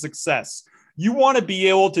struggle to success. You want to be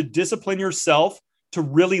able to discipline yourself to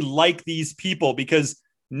really like these people, because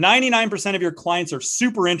 99% of your clients are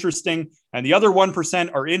super interesting and the other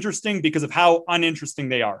 1% are interesting because of how uninteresting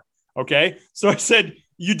they are. Okay. So I said,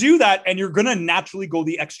 you do that and you're going to naturally go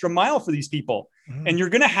the extra mile for these people. Mm-hmm. And you're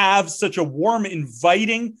going to have such a warm,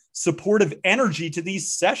 inviting, supportive energy to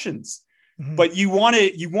these sessions. Mm-hmm. But you want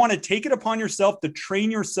to take it upon yourself to train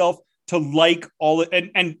yourself to like all,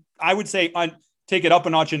 and I would say take it up a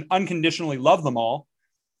notch and unconditionally love them all.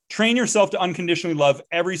 Train yourself to unconditionally love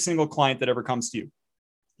every single client that ever comes to you.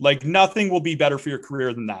 Like nothing will be better for your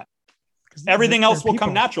career than that. Everything else will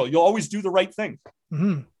come natural. You'll always do the right thing.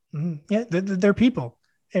 Mm-hmm. Mm-hmm. Yeah, they're people.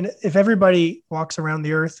 And if everybody walks around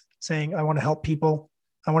the earth saying, I want to help people,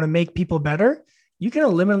 I want to make people better, you can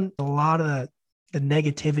eliminate a lot of the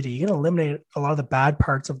negativity. You can eliminate a lot of the bad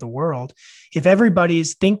parts of the world. If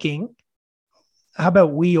everybody's thinking, how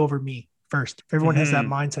about we over me first? If everyone has that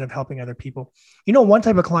mindset of helping other people. You know, one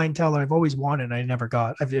type of clientele that I've always wanted and I never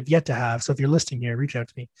got, I've yet to have. So if you're listening here, reach out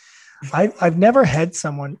to me. I've never had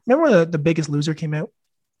someone, remember when the Biggest Loser came out?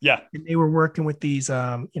 Yeah. And they were working with these,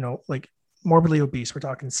 like morbidly obese. We're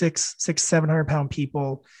talking 700 pound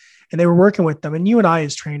people. And they were working with them. And you and I,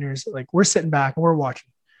 as trainers, like we're sitting back and we're watching.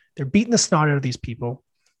 They're beating the snot out of these people.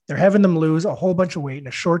 They're having them lose a whole bunch of weight in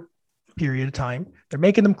a short period of time. They're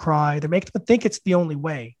making them cry. They're making them think it's the only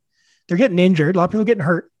way. They're getting injured. A lot of people getting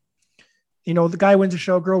hurt. You know, the guy wins a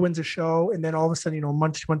show, girl wins a show. And then all of a sudden, you know,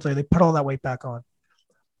 months later, they put all that weight back on.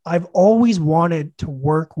 I've always wanted to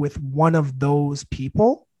work with one of those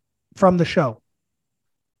people from the show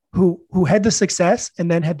who had the success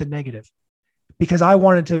and then had the negative, because I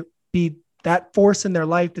wanted to be that force in their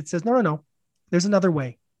life that says, no, there's another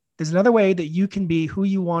way. There's another way that you can be who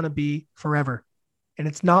you want to be forever. And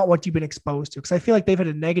it's not what you've been exposed to. Because I feel like they've had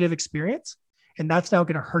a negative experience and that's now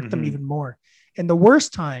going to hurt them even more. And the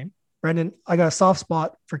worst time, Brendan, I got a soft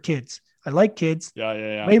spot for kids. I like kids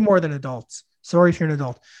way more than adults. Sorry if you're an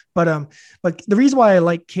adult, but the reason why I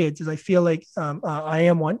like kids is I feel like I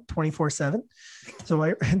am one 24/7.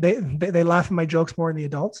 So they laugh at my jokes more than the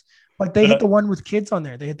adults, but they hit the one with kids on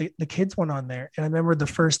there. They had the kids one on there. And I remember I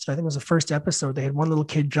think it was the first episode, they had one little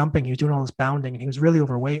kid jumping. He was doing all this bounding and he was really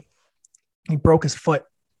overweight. He broke his foot.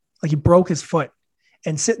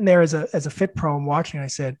 And sitting there as a fit pro and watching, I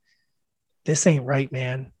said, this ain't right,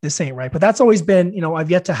 man. This ain't right. But that's always been, you know,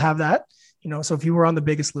 I've yet to have that. You know, so if you were on The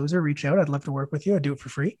Biggest Loser, reach out. I'd love to work with you. I'd do it for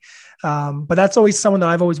free. But that's always someone that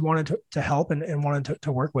I've always wanted to help and wanted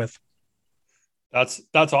to work with. That's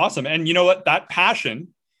awesome. And you know what? That passion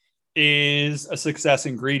is a success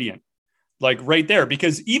ingredient, like right there,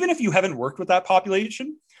 because even if you haven't worked with that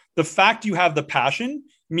population, the fact you have the passion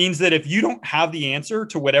means that if you don't have the answer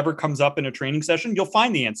to whatever comes up in a training session, you'll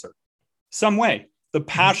find the answer some way. The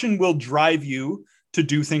passion will drive you to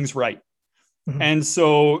do things right. Mm-hmm. And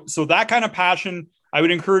so that kind of passion, I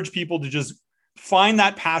would encourage people to just find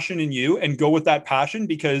that passion in you and go with that passion,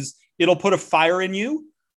 because it'll put a fire in you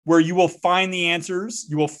where you will find the answers.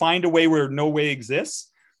 You will find a way where no way exists.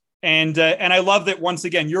 And I love that, once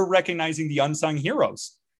again, you're recognizing the unsung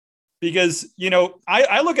heroes. because,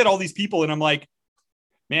 I look at all these people and I'm like,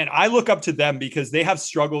 man, I look up to them because they have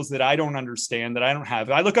struggles that I don't understand, that I don't have.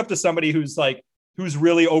 I look up to somebody who's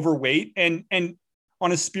really overweight, and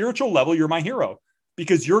on a spiritual level, you're my hero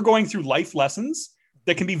because you're going through life lessons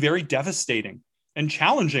that can be very devastating and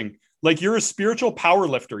challenging. Like, you're a spiritual power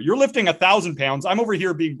lifter. You're lifting 1,000 pounds. I'm over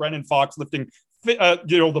here being Brendan Fox lifting,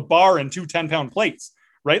 the bar and 2 10-pound plates,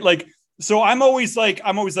 right? Like, so I'm always like,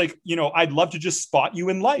 I'd love to just spot you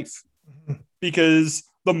in life, because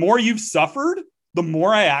the more you've suffered, the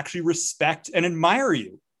more I actually respect and admire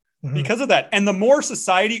you because of that. And the more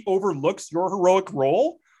society overlooks your heroic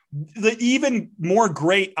role, the even more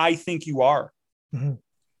great I think you are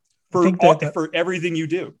for everything you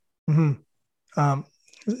do.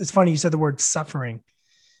 It's funny you said the word suffering,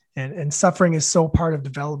 and suffering is so part of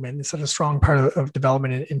development. It's such a strong part of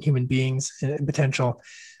development in human beings and potential.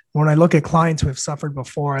 When I look at clients who have suffered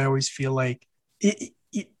before, I always feel like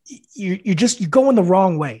you're going the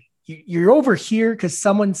wrong way. You're over here because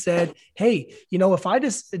someone said, hey, if I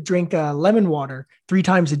just drink lemon water 3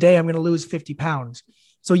 times a day, I'm going to lose 50 pounds.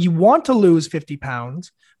 So you want to lose 50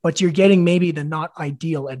 pounds, but you're getting maybe the not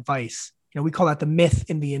ideal advice. We call that the myth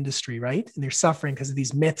in the industry, right? And they're suffering because of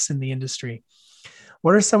these myths in the industry.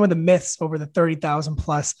 What are some of the myths over the 30,000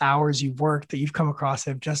 plus hours you've worked that you've come across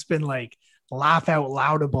that have just been like laugh out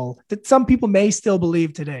loudable that some people may still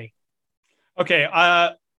believe today? Okay.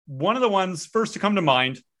 One of the ones first to come to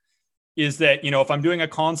mind is that, if I'm doing a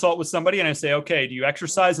consult with somebody and I say, okay, do you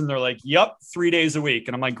exercise? And they're like, yep, 3 days a week.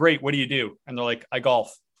 And I'm like, great. What do you do? And they're like, I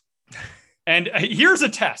golf. And here's a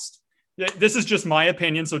test. This is just my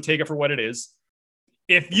opinion, so take it for what it is.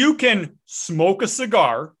 If you can smoke a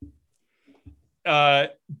cigar,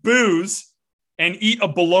 booze, and eat a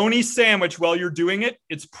bologna sandwich while you're doing it,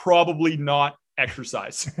 it's probably not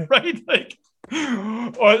exercise, right? Like,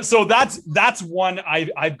 so that's one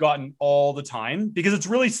I've gotten all the time, because it's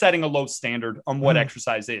really setting a low standard on what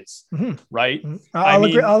exercise is, right?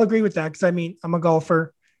 I'll agree with that, because I'm a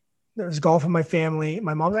golfer. There's golf in my family.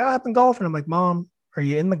 My mom's like, I've been golfing. I'm like, Mom, are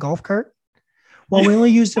you in the golf cart? Well, we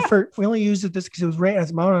only used it this because it was rain. I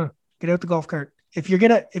said, Mom, get out the golf cart. If you're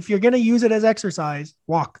gonna use it as exercise,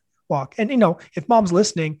 walk. And if Mom's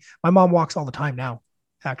listening, my mom walks all the time now,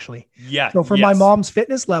 actually. Yeah. So for my mom's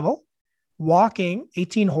fitness level, walking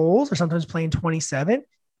 18 holes or sometimes playing 27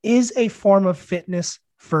 is a form of fitness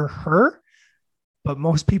for her. But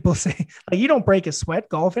most people say, like, you don't break a sweat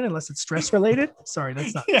golfing unless it's stress related. Sorry,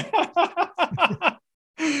 that's not.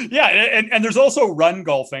 Yeah. And there's also run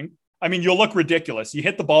golfing. You'll look ridiculous. You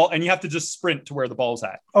hit the ball and you have to just sprint to where the ball's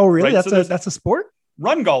at. Oh, really? Right? That's a sport?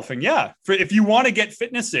 Run golfing. Yeah. If you want to get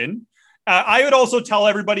fitness in, I would also tell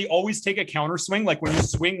everybody, always take a counter swing. Like, when you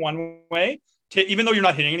swing one way, even though you're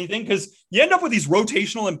not hitting anything, because you end up with these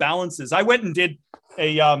rotational imbalances. I went and did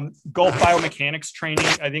a golf biomechanics training.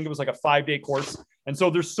 I think it was like a 5-day course. And so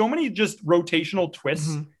there's so many just rotational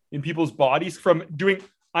twists in people's bodies from doing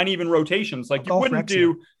uneven rotations. Like, you wouldn't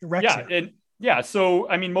do. So,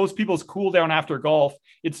 most people's cool down after golf,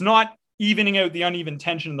 it's not evening out the uneven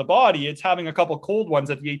tension in the body. It's having a couple cold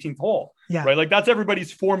ones at the 18th hole. Yeah. Right. Like, that's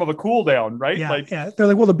everybody's form of a cool down. Right. Yeah. They're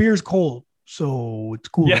like, well, the beer's cold, so it's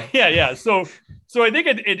cool. Yeah. So I think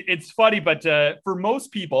it's funny, but for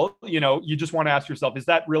most people, you just want to ask yourself, is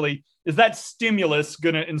that stimulus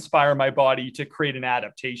going to inspire my body to create an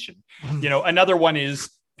adaptation? Another one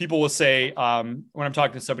is, people will say, when I'm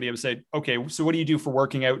talking to somebody, I would say, okay, so what do you do for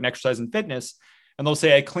working out and exercise and fitness? And they'll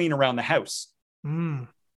say, I clean around the house.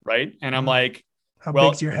 Right. And I'm like, how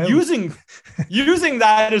big's your house? using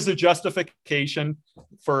that as a justification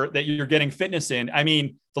for that you're getting fitness in.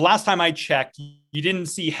 The last time I checked, you didn't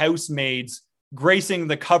see housemaids gracing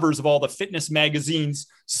the covers of all the fitness magazines,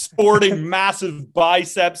 sporting massive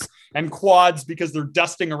biceps and quads because they're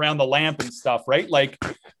dusting around the lamp and stuff. Right. Like,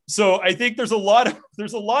 so I think there's a lot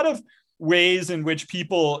of ways in which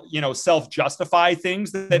people, self-justify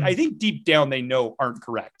things that I think deep down they know aren't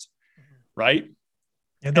correct. Right.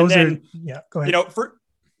 Yeah, go ahead.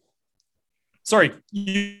 Sorry,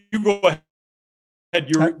 you go ahead.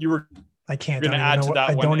 You were. I can't. Going to add to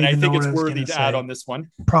that one, and I think it's worthy to add on this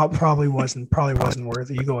one. Probably wasn't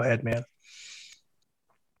worthy. You go ahead, man.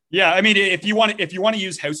 Yeah, if you want to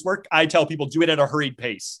use housework, I tell people, do it at a hurried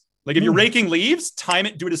pace. Like, if you're raking leaves, time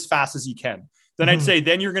it, do it as fast as you can. Then I'd say,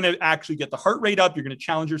 then you're going to actually get the heart rate up. You're going to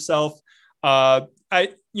challenge yourself.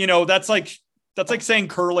 That's like saying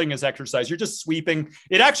curling is exercise. You're just sweeping.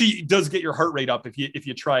 It actually does get your heart rate up if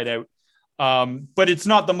you try it out. But it's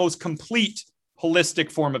not the most complete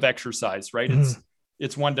holistic form of exercise, right?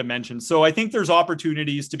 It's one dimension. So I think there's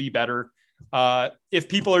opportunities to be better. If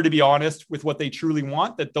people are to be honest with what they truly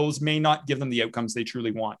want, that those may not give them the outcomes they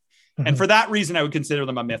truly want. And for that reason, I would consider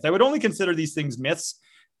them a myth. I would only consider these things myths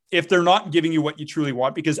if they're not giving you what you truly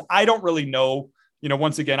want, because I don't really know,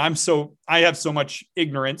 once again, I have so much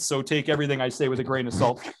ignorance. So take everything I say with a grain of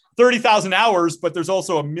salt. 30,000 hours, but there's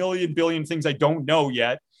also a million billion things I don't know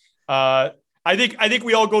yet. I think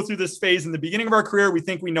we all go through this phase in the beginning of our career. We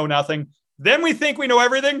think we know nothing. Then we think we know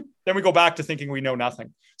everything. Then we go back to thinking we know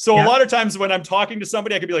nothing. So a lot of times when I'm talking to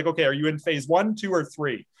somebody, I could be like, okay, are you in phase 1, 2, or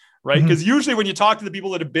 3? Right? Because usually when you talk to the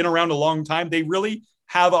people that have been around a long time, they really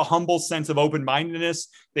have a humble sense of open-mindedness.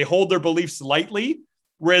 They hold their beliefs lightly.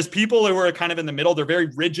 Whereas people who are kind of in the middle, they're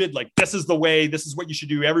very rigid. Like, this is the way, this is what you should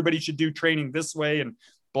do. Everybody should do training this way, and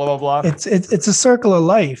blah, blah, blah. It's a circle of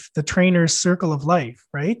life, the trainer's circle of life,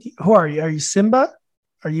 right? Who are you? Are you Simba?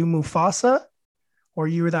 Are you Mufasa? Or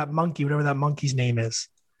you were that monkey, whatever that monkey's name is?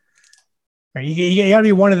 Right, you got to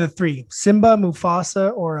be one of the three: Simba,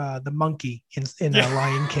 Mufasa, or the monkey in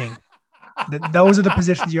Lion King. Those are the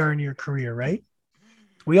positions you are in your career, right?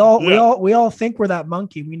 We all think we're that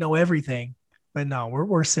monkey. We know everything, but no,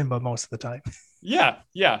 we're Simba most of the time.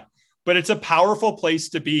 Yeah. But it's a powerful place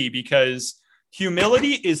to be, because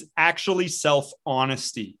humility is actually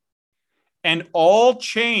self-honesty, and all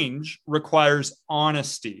change requires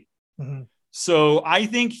honesty. Mm-hmm. So I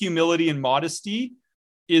think humility and modesty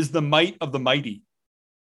is the might of the mighty.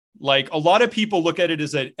 Like, a lot of people look at it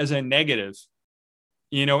as a negative,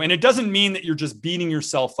 and it doesn't mean that you're just beating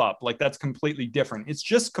yourself up. Like, that's completely different. It's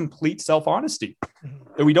just complete self-honesty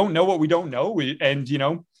that we don't know what we don't know.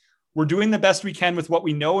 We're doing the best we can with what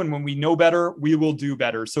we know. And when we know better, we will do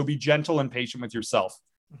better. So be gentle and patient with yourself.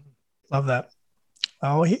 Love that.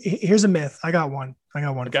 Oh, here's a myth. I got one for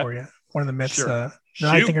you. One of the myths that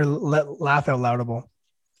I think are laugh out loudable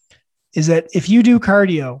is that if you do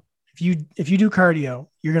cardio, if you do cardio,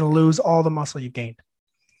 you're going to lose all the muscle you've gained.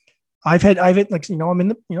 I've had like, I'm in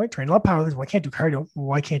the, I train a lot of powerlifters. Well, I can't do cardio. Well,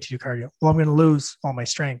 why can't you do cardio? Well, I'm going to lose all my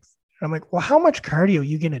strength. And I'm like, well, how much cardio are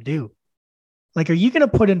you going to do? Like, are you going to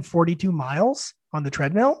put in 42 miles on the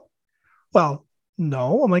treadmill? Well,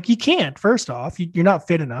 no. I'm like, you can't. First off, you're not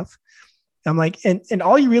fit enough. I'm like, and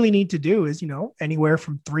all you really need to do is, anywhere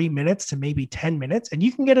from 3 minutes to maybe 10 minutes, and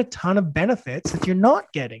you can get a ton of benefits that you're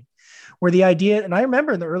not getting. Where the idea, and I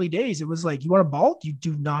remember in the early days, it was like, you want to bulk, you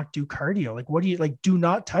do not do cardio. Like, what do you like? Do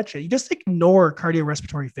not touch it. You just ignore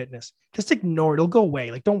cardiorespiratory fitness. Just ignore it. It'll go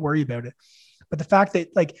away. Like, don't worry about it. But the fact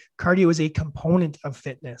that like cardio is a component of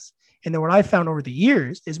fitness. And then what I found over the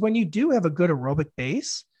years is when you do have a good aerobic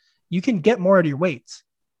base, you can get more out of your weights.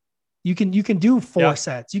 You can do 4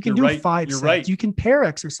 sets. You can do 5 sets. Right. You can pair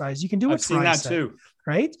exercise. You can do a tricep. I've seen that too.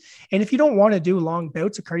 Right. And if you don't want to do long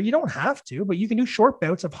bouts of cardio, you don't have to, but you can do short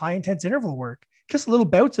bouts of high intense interval work. Just little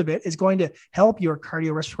bouts of it is going to help your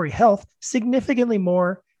cardiorespiratory health significantly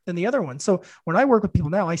more than the other one. So when I work with people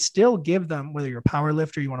now, I still give them, whether you're a power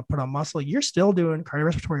lifter, you want to put on muscle, you're still doing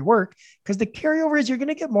cardiorespiratory work, because the carryover is you're going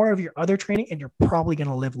to get more of your other training and you're probably going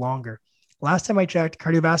to live longer. Last time I checked,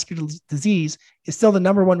 cardiovascular disease is still the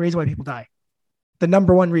number one reason why people die. The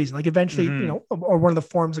number one reason, like eventually, or one of the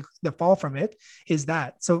forms that fall from it is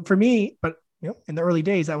that. So for me, but in the early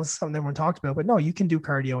days, that was something everyone talked about, but no, you can do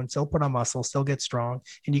cardio and still put on muscle, still get strong,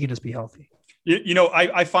 and you can just be healthy.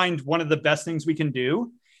 I find one of the best things we can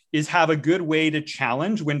do is have a good way to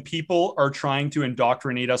challenge when people are trying to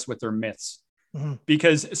indoctrinate us with their myths. Mm-hmm.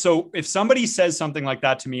 Because so if somebody says something like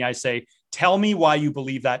that to me, I say, tell me why you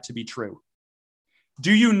believe that to be true.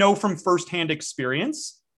 Do you know from firsthand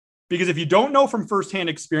experience? Because if you don't know from firsthand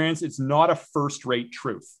experience, it's not a first-rate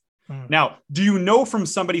truth. Now, do you know from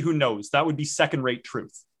somebody who knows? That would be second-rate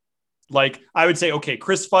truth. Like, I would say, okay,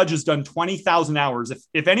 Chris Fudge has done 20,000 hours.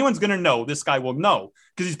 If anyone's going to know, this guy will know,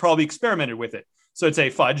 because he's probably experimented with it. So I'd say,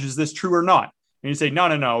 Fudge, is this true or not? And you say,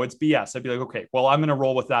 no, it's BS. I'd be like, okay, well, I'm going to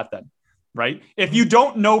roll with that then, right? If you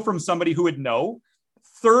don't know from somebody who would know,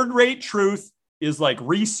 third-rate truth is like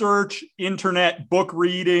research, internet, book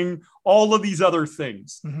reading, all of these other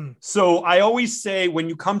things. Mm-hmm. So I always say, when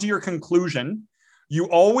you come to your conclusion, you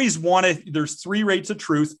always want to, there's 3 rates of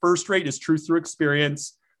truth. First rate is truth through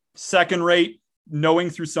experience. Second rate, knowing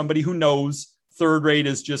through somebody who knows. Third rate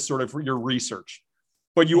is just sort of your research.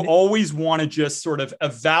 But you always want to just sort of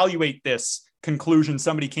evaluate this conclusion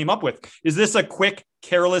somebody came up with. Is this a quick,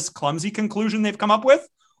 careless, clumsy conclusion they've come up with?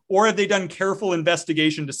 Or have they done careful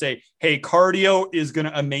investigation to say, hey, cardio is going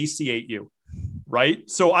to emaciate you, right?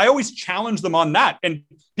 So I always challenge them on that. And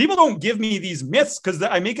people don't give me these myths because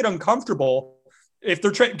I make it uncomfortable if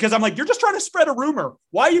they're because I'm like, you're just trying to spread a rumor.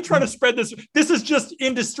 Why are you trying to spread this? This is just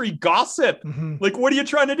industry gossip. Mm-hmm. Like, what are you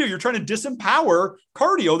trying to do? You're trying to disempower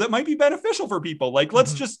cardio that might be beneficial for people. Like,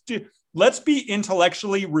 let's be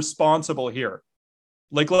intellectually responsible here.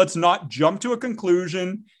 Like, let's not jump to a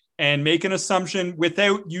conclusion and make an assumption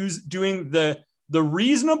without doing the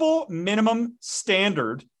reasonable minimum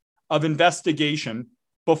standard of investigation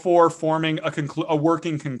before forming a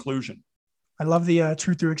working conclusion. I love the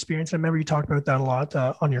truth through experience. I remember you talked about that a lot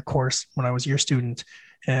on your course when I was your student.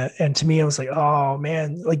 And to me, I was like, oh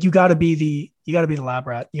man, like you got to be the lab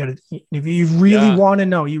rat. If you really want to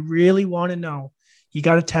know, you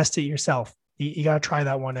got to test it yourself. You got to try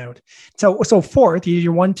that one out. So fourth,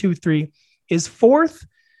 you're 1, 2, 3. Is fourth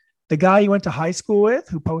the guy you went to high school with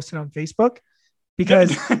who posted on Facebook?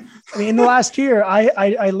 Because I mean, in the last year,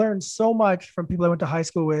 I learned so much from people I went to high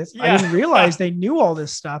school with. Yeah. I didn't realize they knew all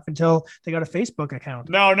this stuff until they got a Facebook account.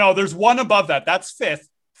 No, there's one above that. That's fifth.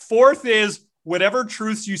 Fourth is whatever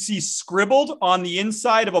truths you see scribbled on the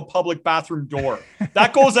inside of a public bathroom door.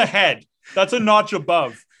 That goes ahead. That's a notch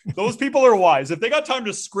above. Those people are wise. If they got time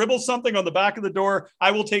to scribble something on the back of the door,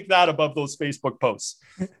 I will take that above those Facebook posts.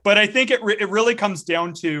 But I think it really comes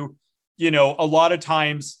down to, a lot of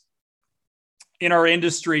times in our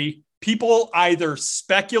industry, people either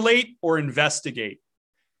speculate or investigate.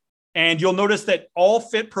 And you'll notice that all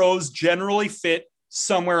fit pros generally fit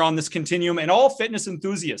somewhere on this continuum, and all fitness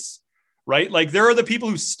enthusiasts, right? Like there are the people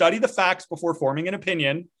who study the facts before forming an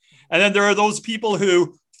opinion. And then there are those people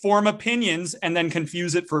who form opinions and then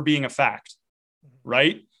confuse it for being a fact,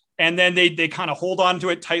 right? And then they kind of hold on to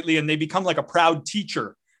it tightly and they become like a proud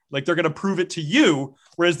teacher. Like they're going to prove it to you.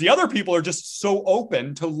 Whereas the other people are just so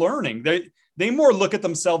open to learning. They more look at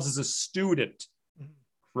themselves as a student,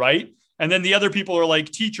 right? And then the other people are like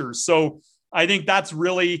teachers. So I think that's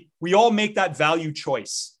really, we all make that value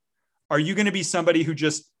choice. Are you going to be somebody who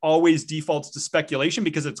just always defaults to speculation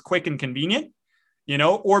because it's quick and convenient,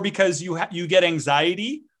 or because you get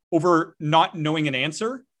anxiety over not knowing an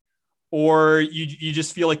answer, or you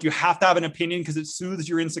just feel like you have to have an opinion because it soothes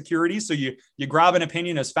your insecurities. So you grab an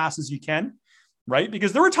opinion as fast as you can, right?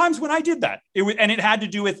 Because there were times when I did that. And it had to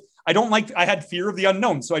do with, I had fear of the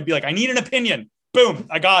unknown. So I'd be like, I need an opinion. Boom,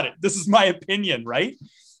 I got it. This is my opinion, right?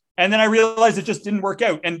 And then I realized it just didn't work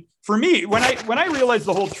out. And for me, when I realized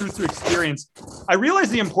the whole truth through experience, I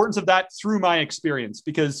realized the importance of that through my experience,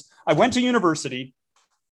 because I went to university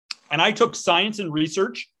and I took science and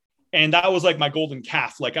research, and that was like my golden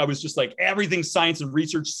calf. Like I was just like, everything science and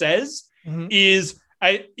research says is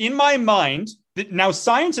in my mind. Now,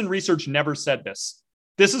 science and research never said this.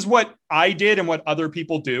 This is what I did and what other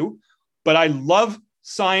people do. But I love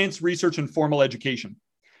science, research, and formal education.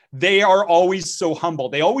 They are always so humble.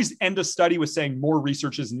 They always end a study with saying more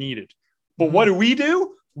research is needed. But what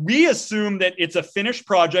do? We assume that it's a finished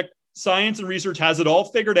project. Science and research has it all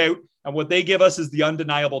figured out. And what they give us is the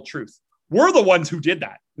undeniable truth. We're the ones who did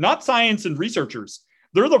that, not science and researchers.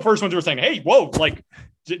 They're the first ones who are saying, hey, whoa, like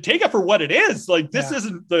take it for what it is. Like this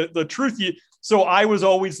isn't the truth. So I was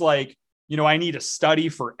always like, I need to study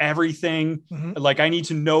for everything. Like I need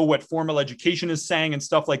to know what formal education is saying and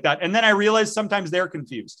stuff like that. And then I realized sometimes they're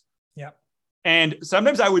confused. Yeah. And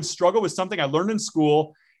sometimes I would struggle with something I learned in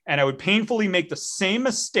school, and I would painfully make the same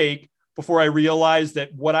mistake before I realized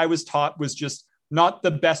that what I was taught was just not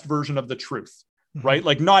the best version of the truth, right?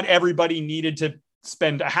 Like not everybody needed to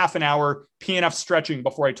spend a half an hour PNF stretching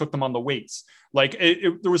before I took them on the weights. Like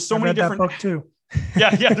there was so many different book too.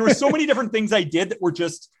 yeah. There were so many different things I did that were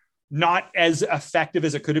just not as effective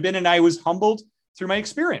as it could have been. And I was humbled through my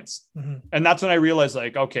experience. And that's when I realized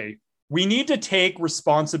like, okay, we need to take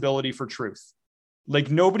responsibility for truth. Like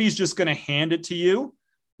nobody's just going to hand it to you.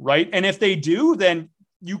 Right. And if they do, then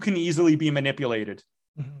you can easily be manipulated,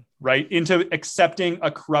 right, into accepting a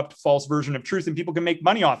corrupt, false version of truth. And people can make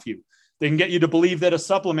money off you. They can get you to believe that a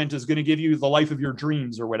supplement is going to give you the life of your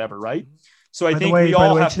dreams or whatever. Right. So I think we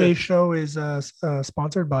all have to. Today's show is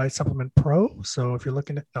sponsored by Supplement Pro. So if you're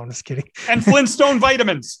looking at, no, I'm just kidding. And Flintstone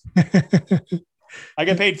vitamins. I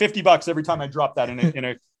get paid $50 every time I drop that in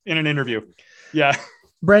an interview. Yeah.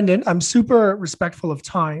 Brendan, I'm super respectful of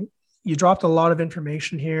time. You dropped a lot of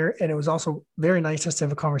information here, and it was also very nice just to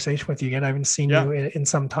have a conversation with you again. I haven't seen you in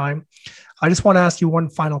some time. I just want to ask you one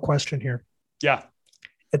final question here. Yeah.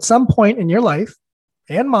 At some point in your life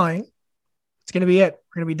and mine, it's going to be it.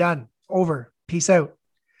 We're going to be done. Over. Peace out.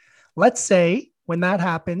 Let's say when that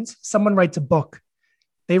happens, someone writes a book.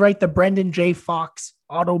 They write the Brendan J. Fox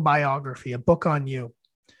autobiography, a book on you.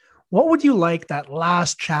 What would you like that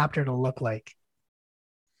last chapter to look like?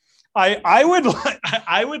 I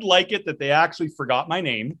would like it that they actually forgot my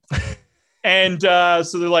name. And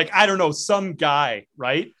so they're like, I don't know, some guy,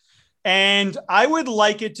 right? And I would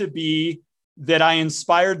like it to be that I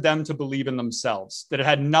inspired them to believe in themselves, that it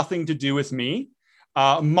had nothing to do with me.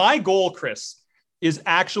 My goal, Chris, is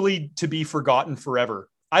actually to be forgotten forever.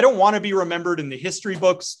 I don't want to be remembered in the history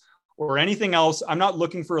books or anything else. I'm not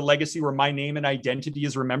looking for a legacy where my name and identity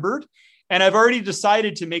is remembered. And I've already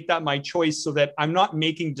decided to make that my choice so that I'm not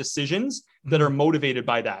making decisions that are motivated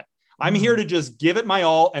by that. I'm here to just give it my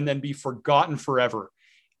all and then be forgotten forever.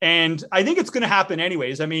 And I think it's going to happen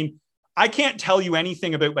anyways. I mean, I can't tell you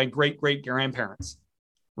anything about my great grandparents,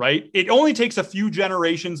 right? It only takes a few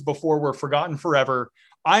generations before we're forgotten forever.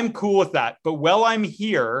 I'm cool with that. But while I'm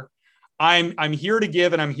here, I'm here to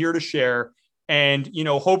give and I'm here to share. And, you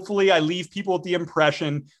know, hopefully I leave people with the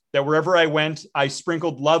impression that wherever I went, I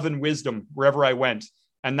sprinkled love and wisdom wherever I went.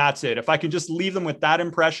 And that's it. If I can just leave them with that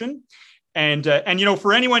impression. And you know,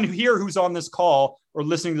 for anyone here who's on this call or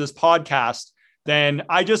listening to this podcast, then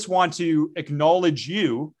I just want to acknowledge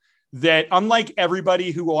you that unlike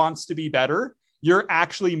everybody who wants to be better, you're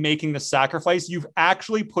actually making the sacrifice. You've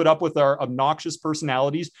actually put up with our obnoxious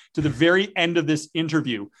personalities to the very end of this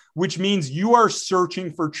interview, which means you are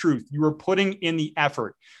searching for truth. You are putting in the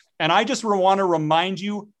effort. And I just want to remind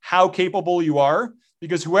you how capable you are,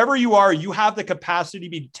 because whoever you are, you have the capacity to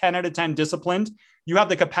be 10 out of 10 disciplined. You have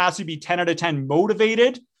the capacity to be 10 out of 10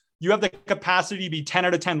 motivated. You have the capacity to be 10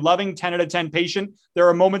 out of 10 loving, 10 out of 10 patient. There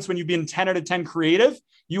are moments when you've been 10 out of 10 creative.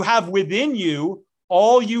 You have within you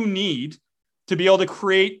all you need to be able to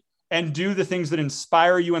create and do the things that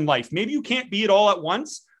inspire you in life. Maybe you can't be it all at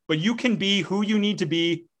once, but you can be who you need to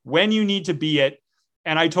be when you need to be it.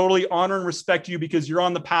 And I totally honor and respect you because you're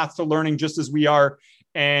on the path to learning just as we are.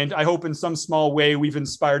 And I hope in some small way we've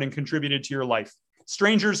inspired and contributed to your life.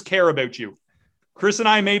 Strangers care about you. Chris and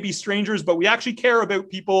I may be strangers, but we actually care about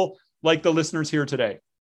people like the listeners here today.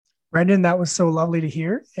 Brendan, that was so lovely to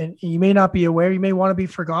hear. And you may not be aware, you may want to be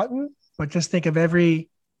forgotten, but just think of every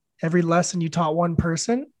lesson you taught one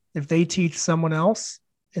person. If they teach someone else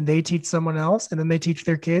and they teach someone else, and then they teach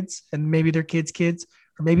their kids and maybe their kids' kids,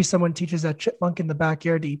 or maybe someone teaches that chipmunk in the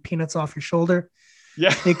backyard to eat peanuts off your shoulder.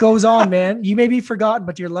 Yeah, it goes on, man. You may be forgotten,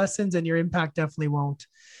 but your lessons and your impact definitely won't.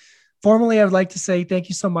 Formally, I would like to say thank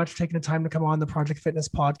you so much for taking the time to come on the Project Fitness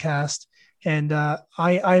podcast. And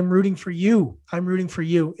I'm rooting for you. I'm rooting for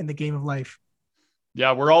you in the game of life.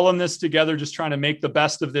 Yeah, we're all in this together, just trying to make the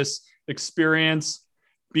best of this experience,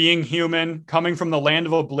 being human, coming from the land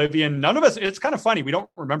of oblivion. None of us, it's kind of funny. We don't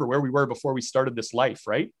remember where we were before we started this life,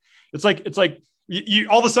 right? It's like you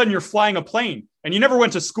all of a sudden you're flying a plane and you never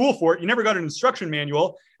went to school for it. You never got an instruction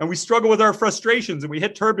manual, and we struggle with our frustrations and we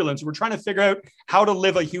hit turbulence. We're trying to figure out how to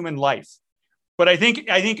live a human life. But I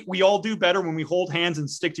think we all do better when we hold hands and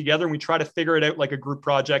stick together and we try to figure it out like a group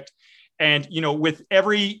project. And, you know, with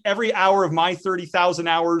every hour of my 30,000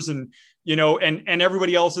 hours and, you know, and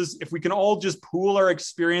everybody else's, if we can all just pool our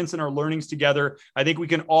experience and our learnings together, I think we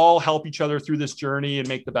can all help each other through this journey and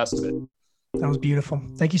make the best of it. That was beautiful.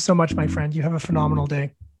 Thank you so much, my friend. You have a phenomenal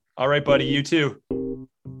day. All right, buddy. You too.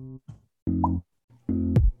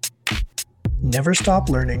 Never stop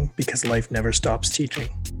learning, because life never stops teaching.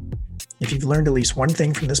 If you've learned at least one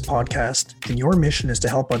thing from this podcast and your mission is to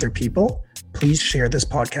help other people, please share this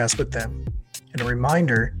podcast with them. And a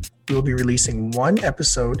reminder, we will be releasing one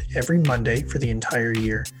episode every Monday for the entire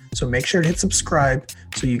year. So make sure to hit subscribe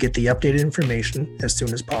so you get the updated information as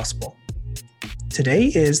soon as possible. Today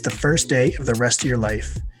is the first day of the rest of your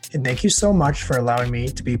life, and thank you so much for allowing me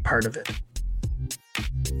to be part of it.